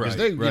 Because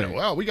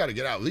we got to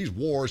get out of these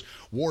wars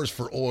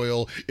for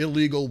oil,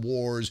 illegal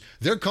wars.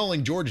 They're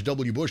calling George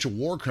W. Bush a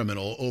war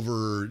criminal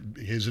over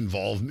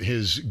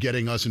his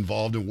getting us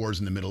involved in wars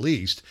in the Middle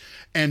East.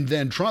 And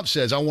then Trump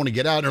says, I want to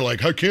get out. And they're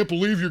like, I can't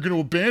believe you're going to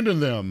abandon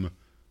them.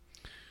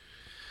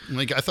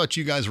 Like, I thought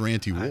you guys were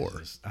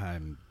anti-war.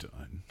 I'm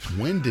done.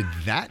 When did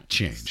that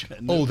change?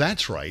 Oh,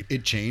 that's right.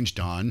 It changed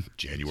on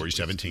January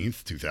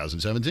 17th,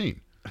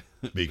 2017.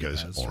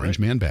 Because Orange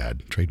Man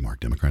Bad, trademark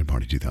Democratic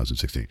Party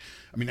 2016.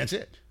 I mean, that's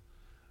it.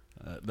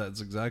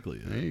 That's exactly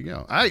it. There you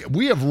go.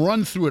 We have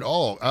run through it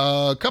all.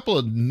 A couple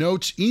of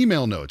notes,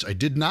 email notes. I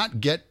did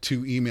not get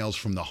to emails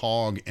from the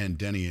Hog and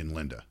Denny and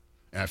Linda.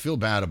 And I feel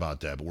bad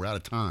about that, but we're out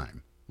of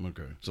time.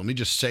 Okay. So let me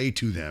just say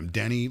to them,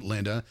 Denny,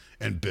 Linda,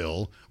 and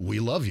Bill, we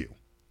love you.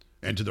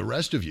 And to the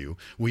rest of you,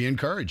 we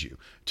encourage you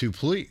to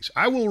please.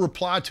 I will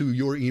reply to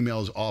your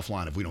emails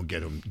offline if we don't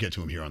get to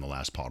them here on the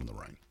last pod on the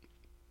ring.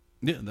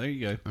 Yeah, there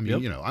you go. I mean,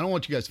 I don't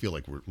want you guys to feel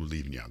like we're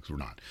leaving you out, because we're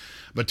not.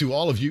 But to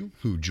all of you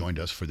who joined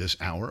us for this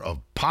hour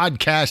of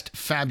podcast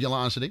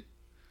fabulosity,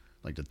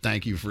 I'd like to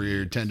thank you for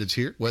your attendance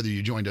here, whether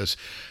you joined us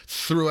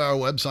through our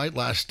website,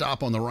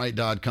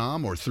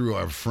 laststopontheright.com, or through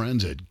our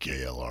friends at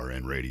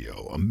KLRN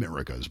Radio,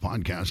 America's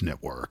Podcast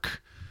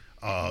Network.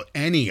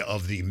 Any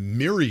of the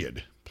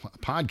myriad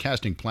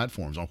podcasting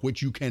platforms on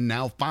which you can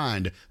now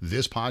find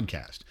this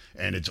podcast.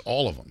 And it's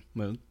all of them.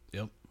 Well,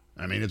 yep.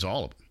 I mean, it's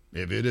all of them.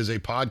 If it is a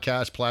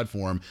podcast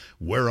platform,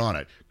 we're on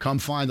it. Come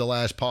find the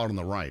last pod on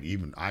the right.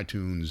 Even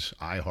iTunes,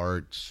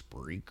 iHeart,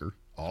 Spreaker,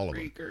 all of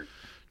them.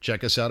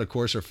 Check us out, of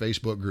course, our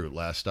Facebook group.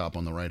 Last Stop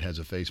on the Right has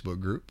a Facebook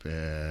group,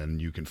 and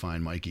you can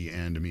find Mikey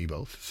and me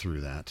both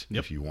through that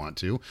if you want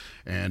to.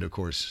 And, of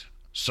course,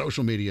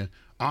 social media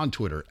on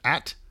Twitter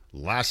at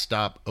Last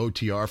Stop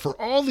OTR. For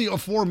all the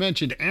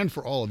aforementioned and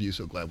for all of you,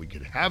 so glad we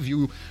could have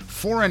you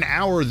for an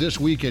hour this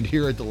weekend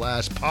here at the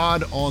Last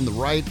Pod on the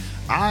Right.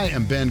 I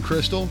am Ben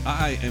Crystal.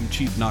 I am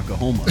Chief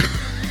Nakahoma.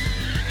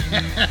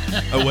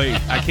 Oh, wait,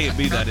 I can't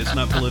be that. It's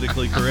not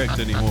politically correct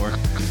anymore.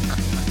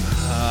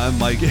 I'm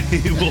Mike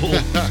Abel.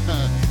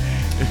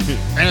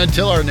 And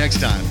until our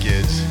next time,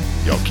 kids,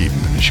 y'all keep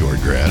them in the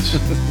short grass.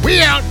 We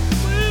out!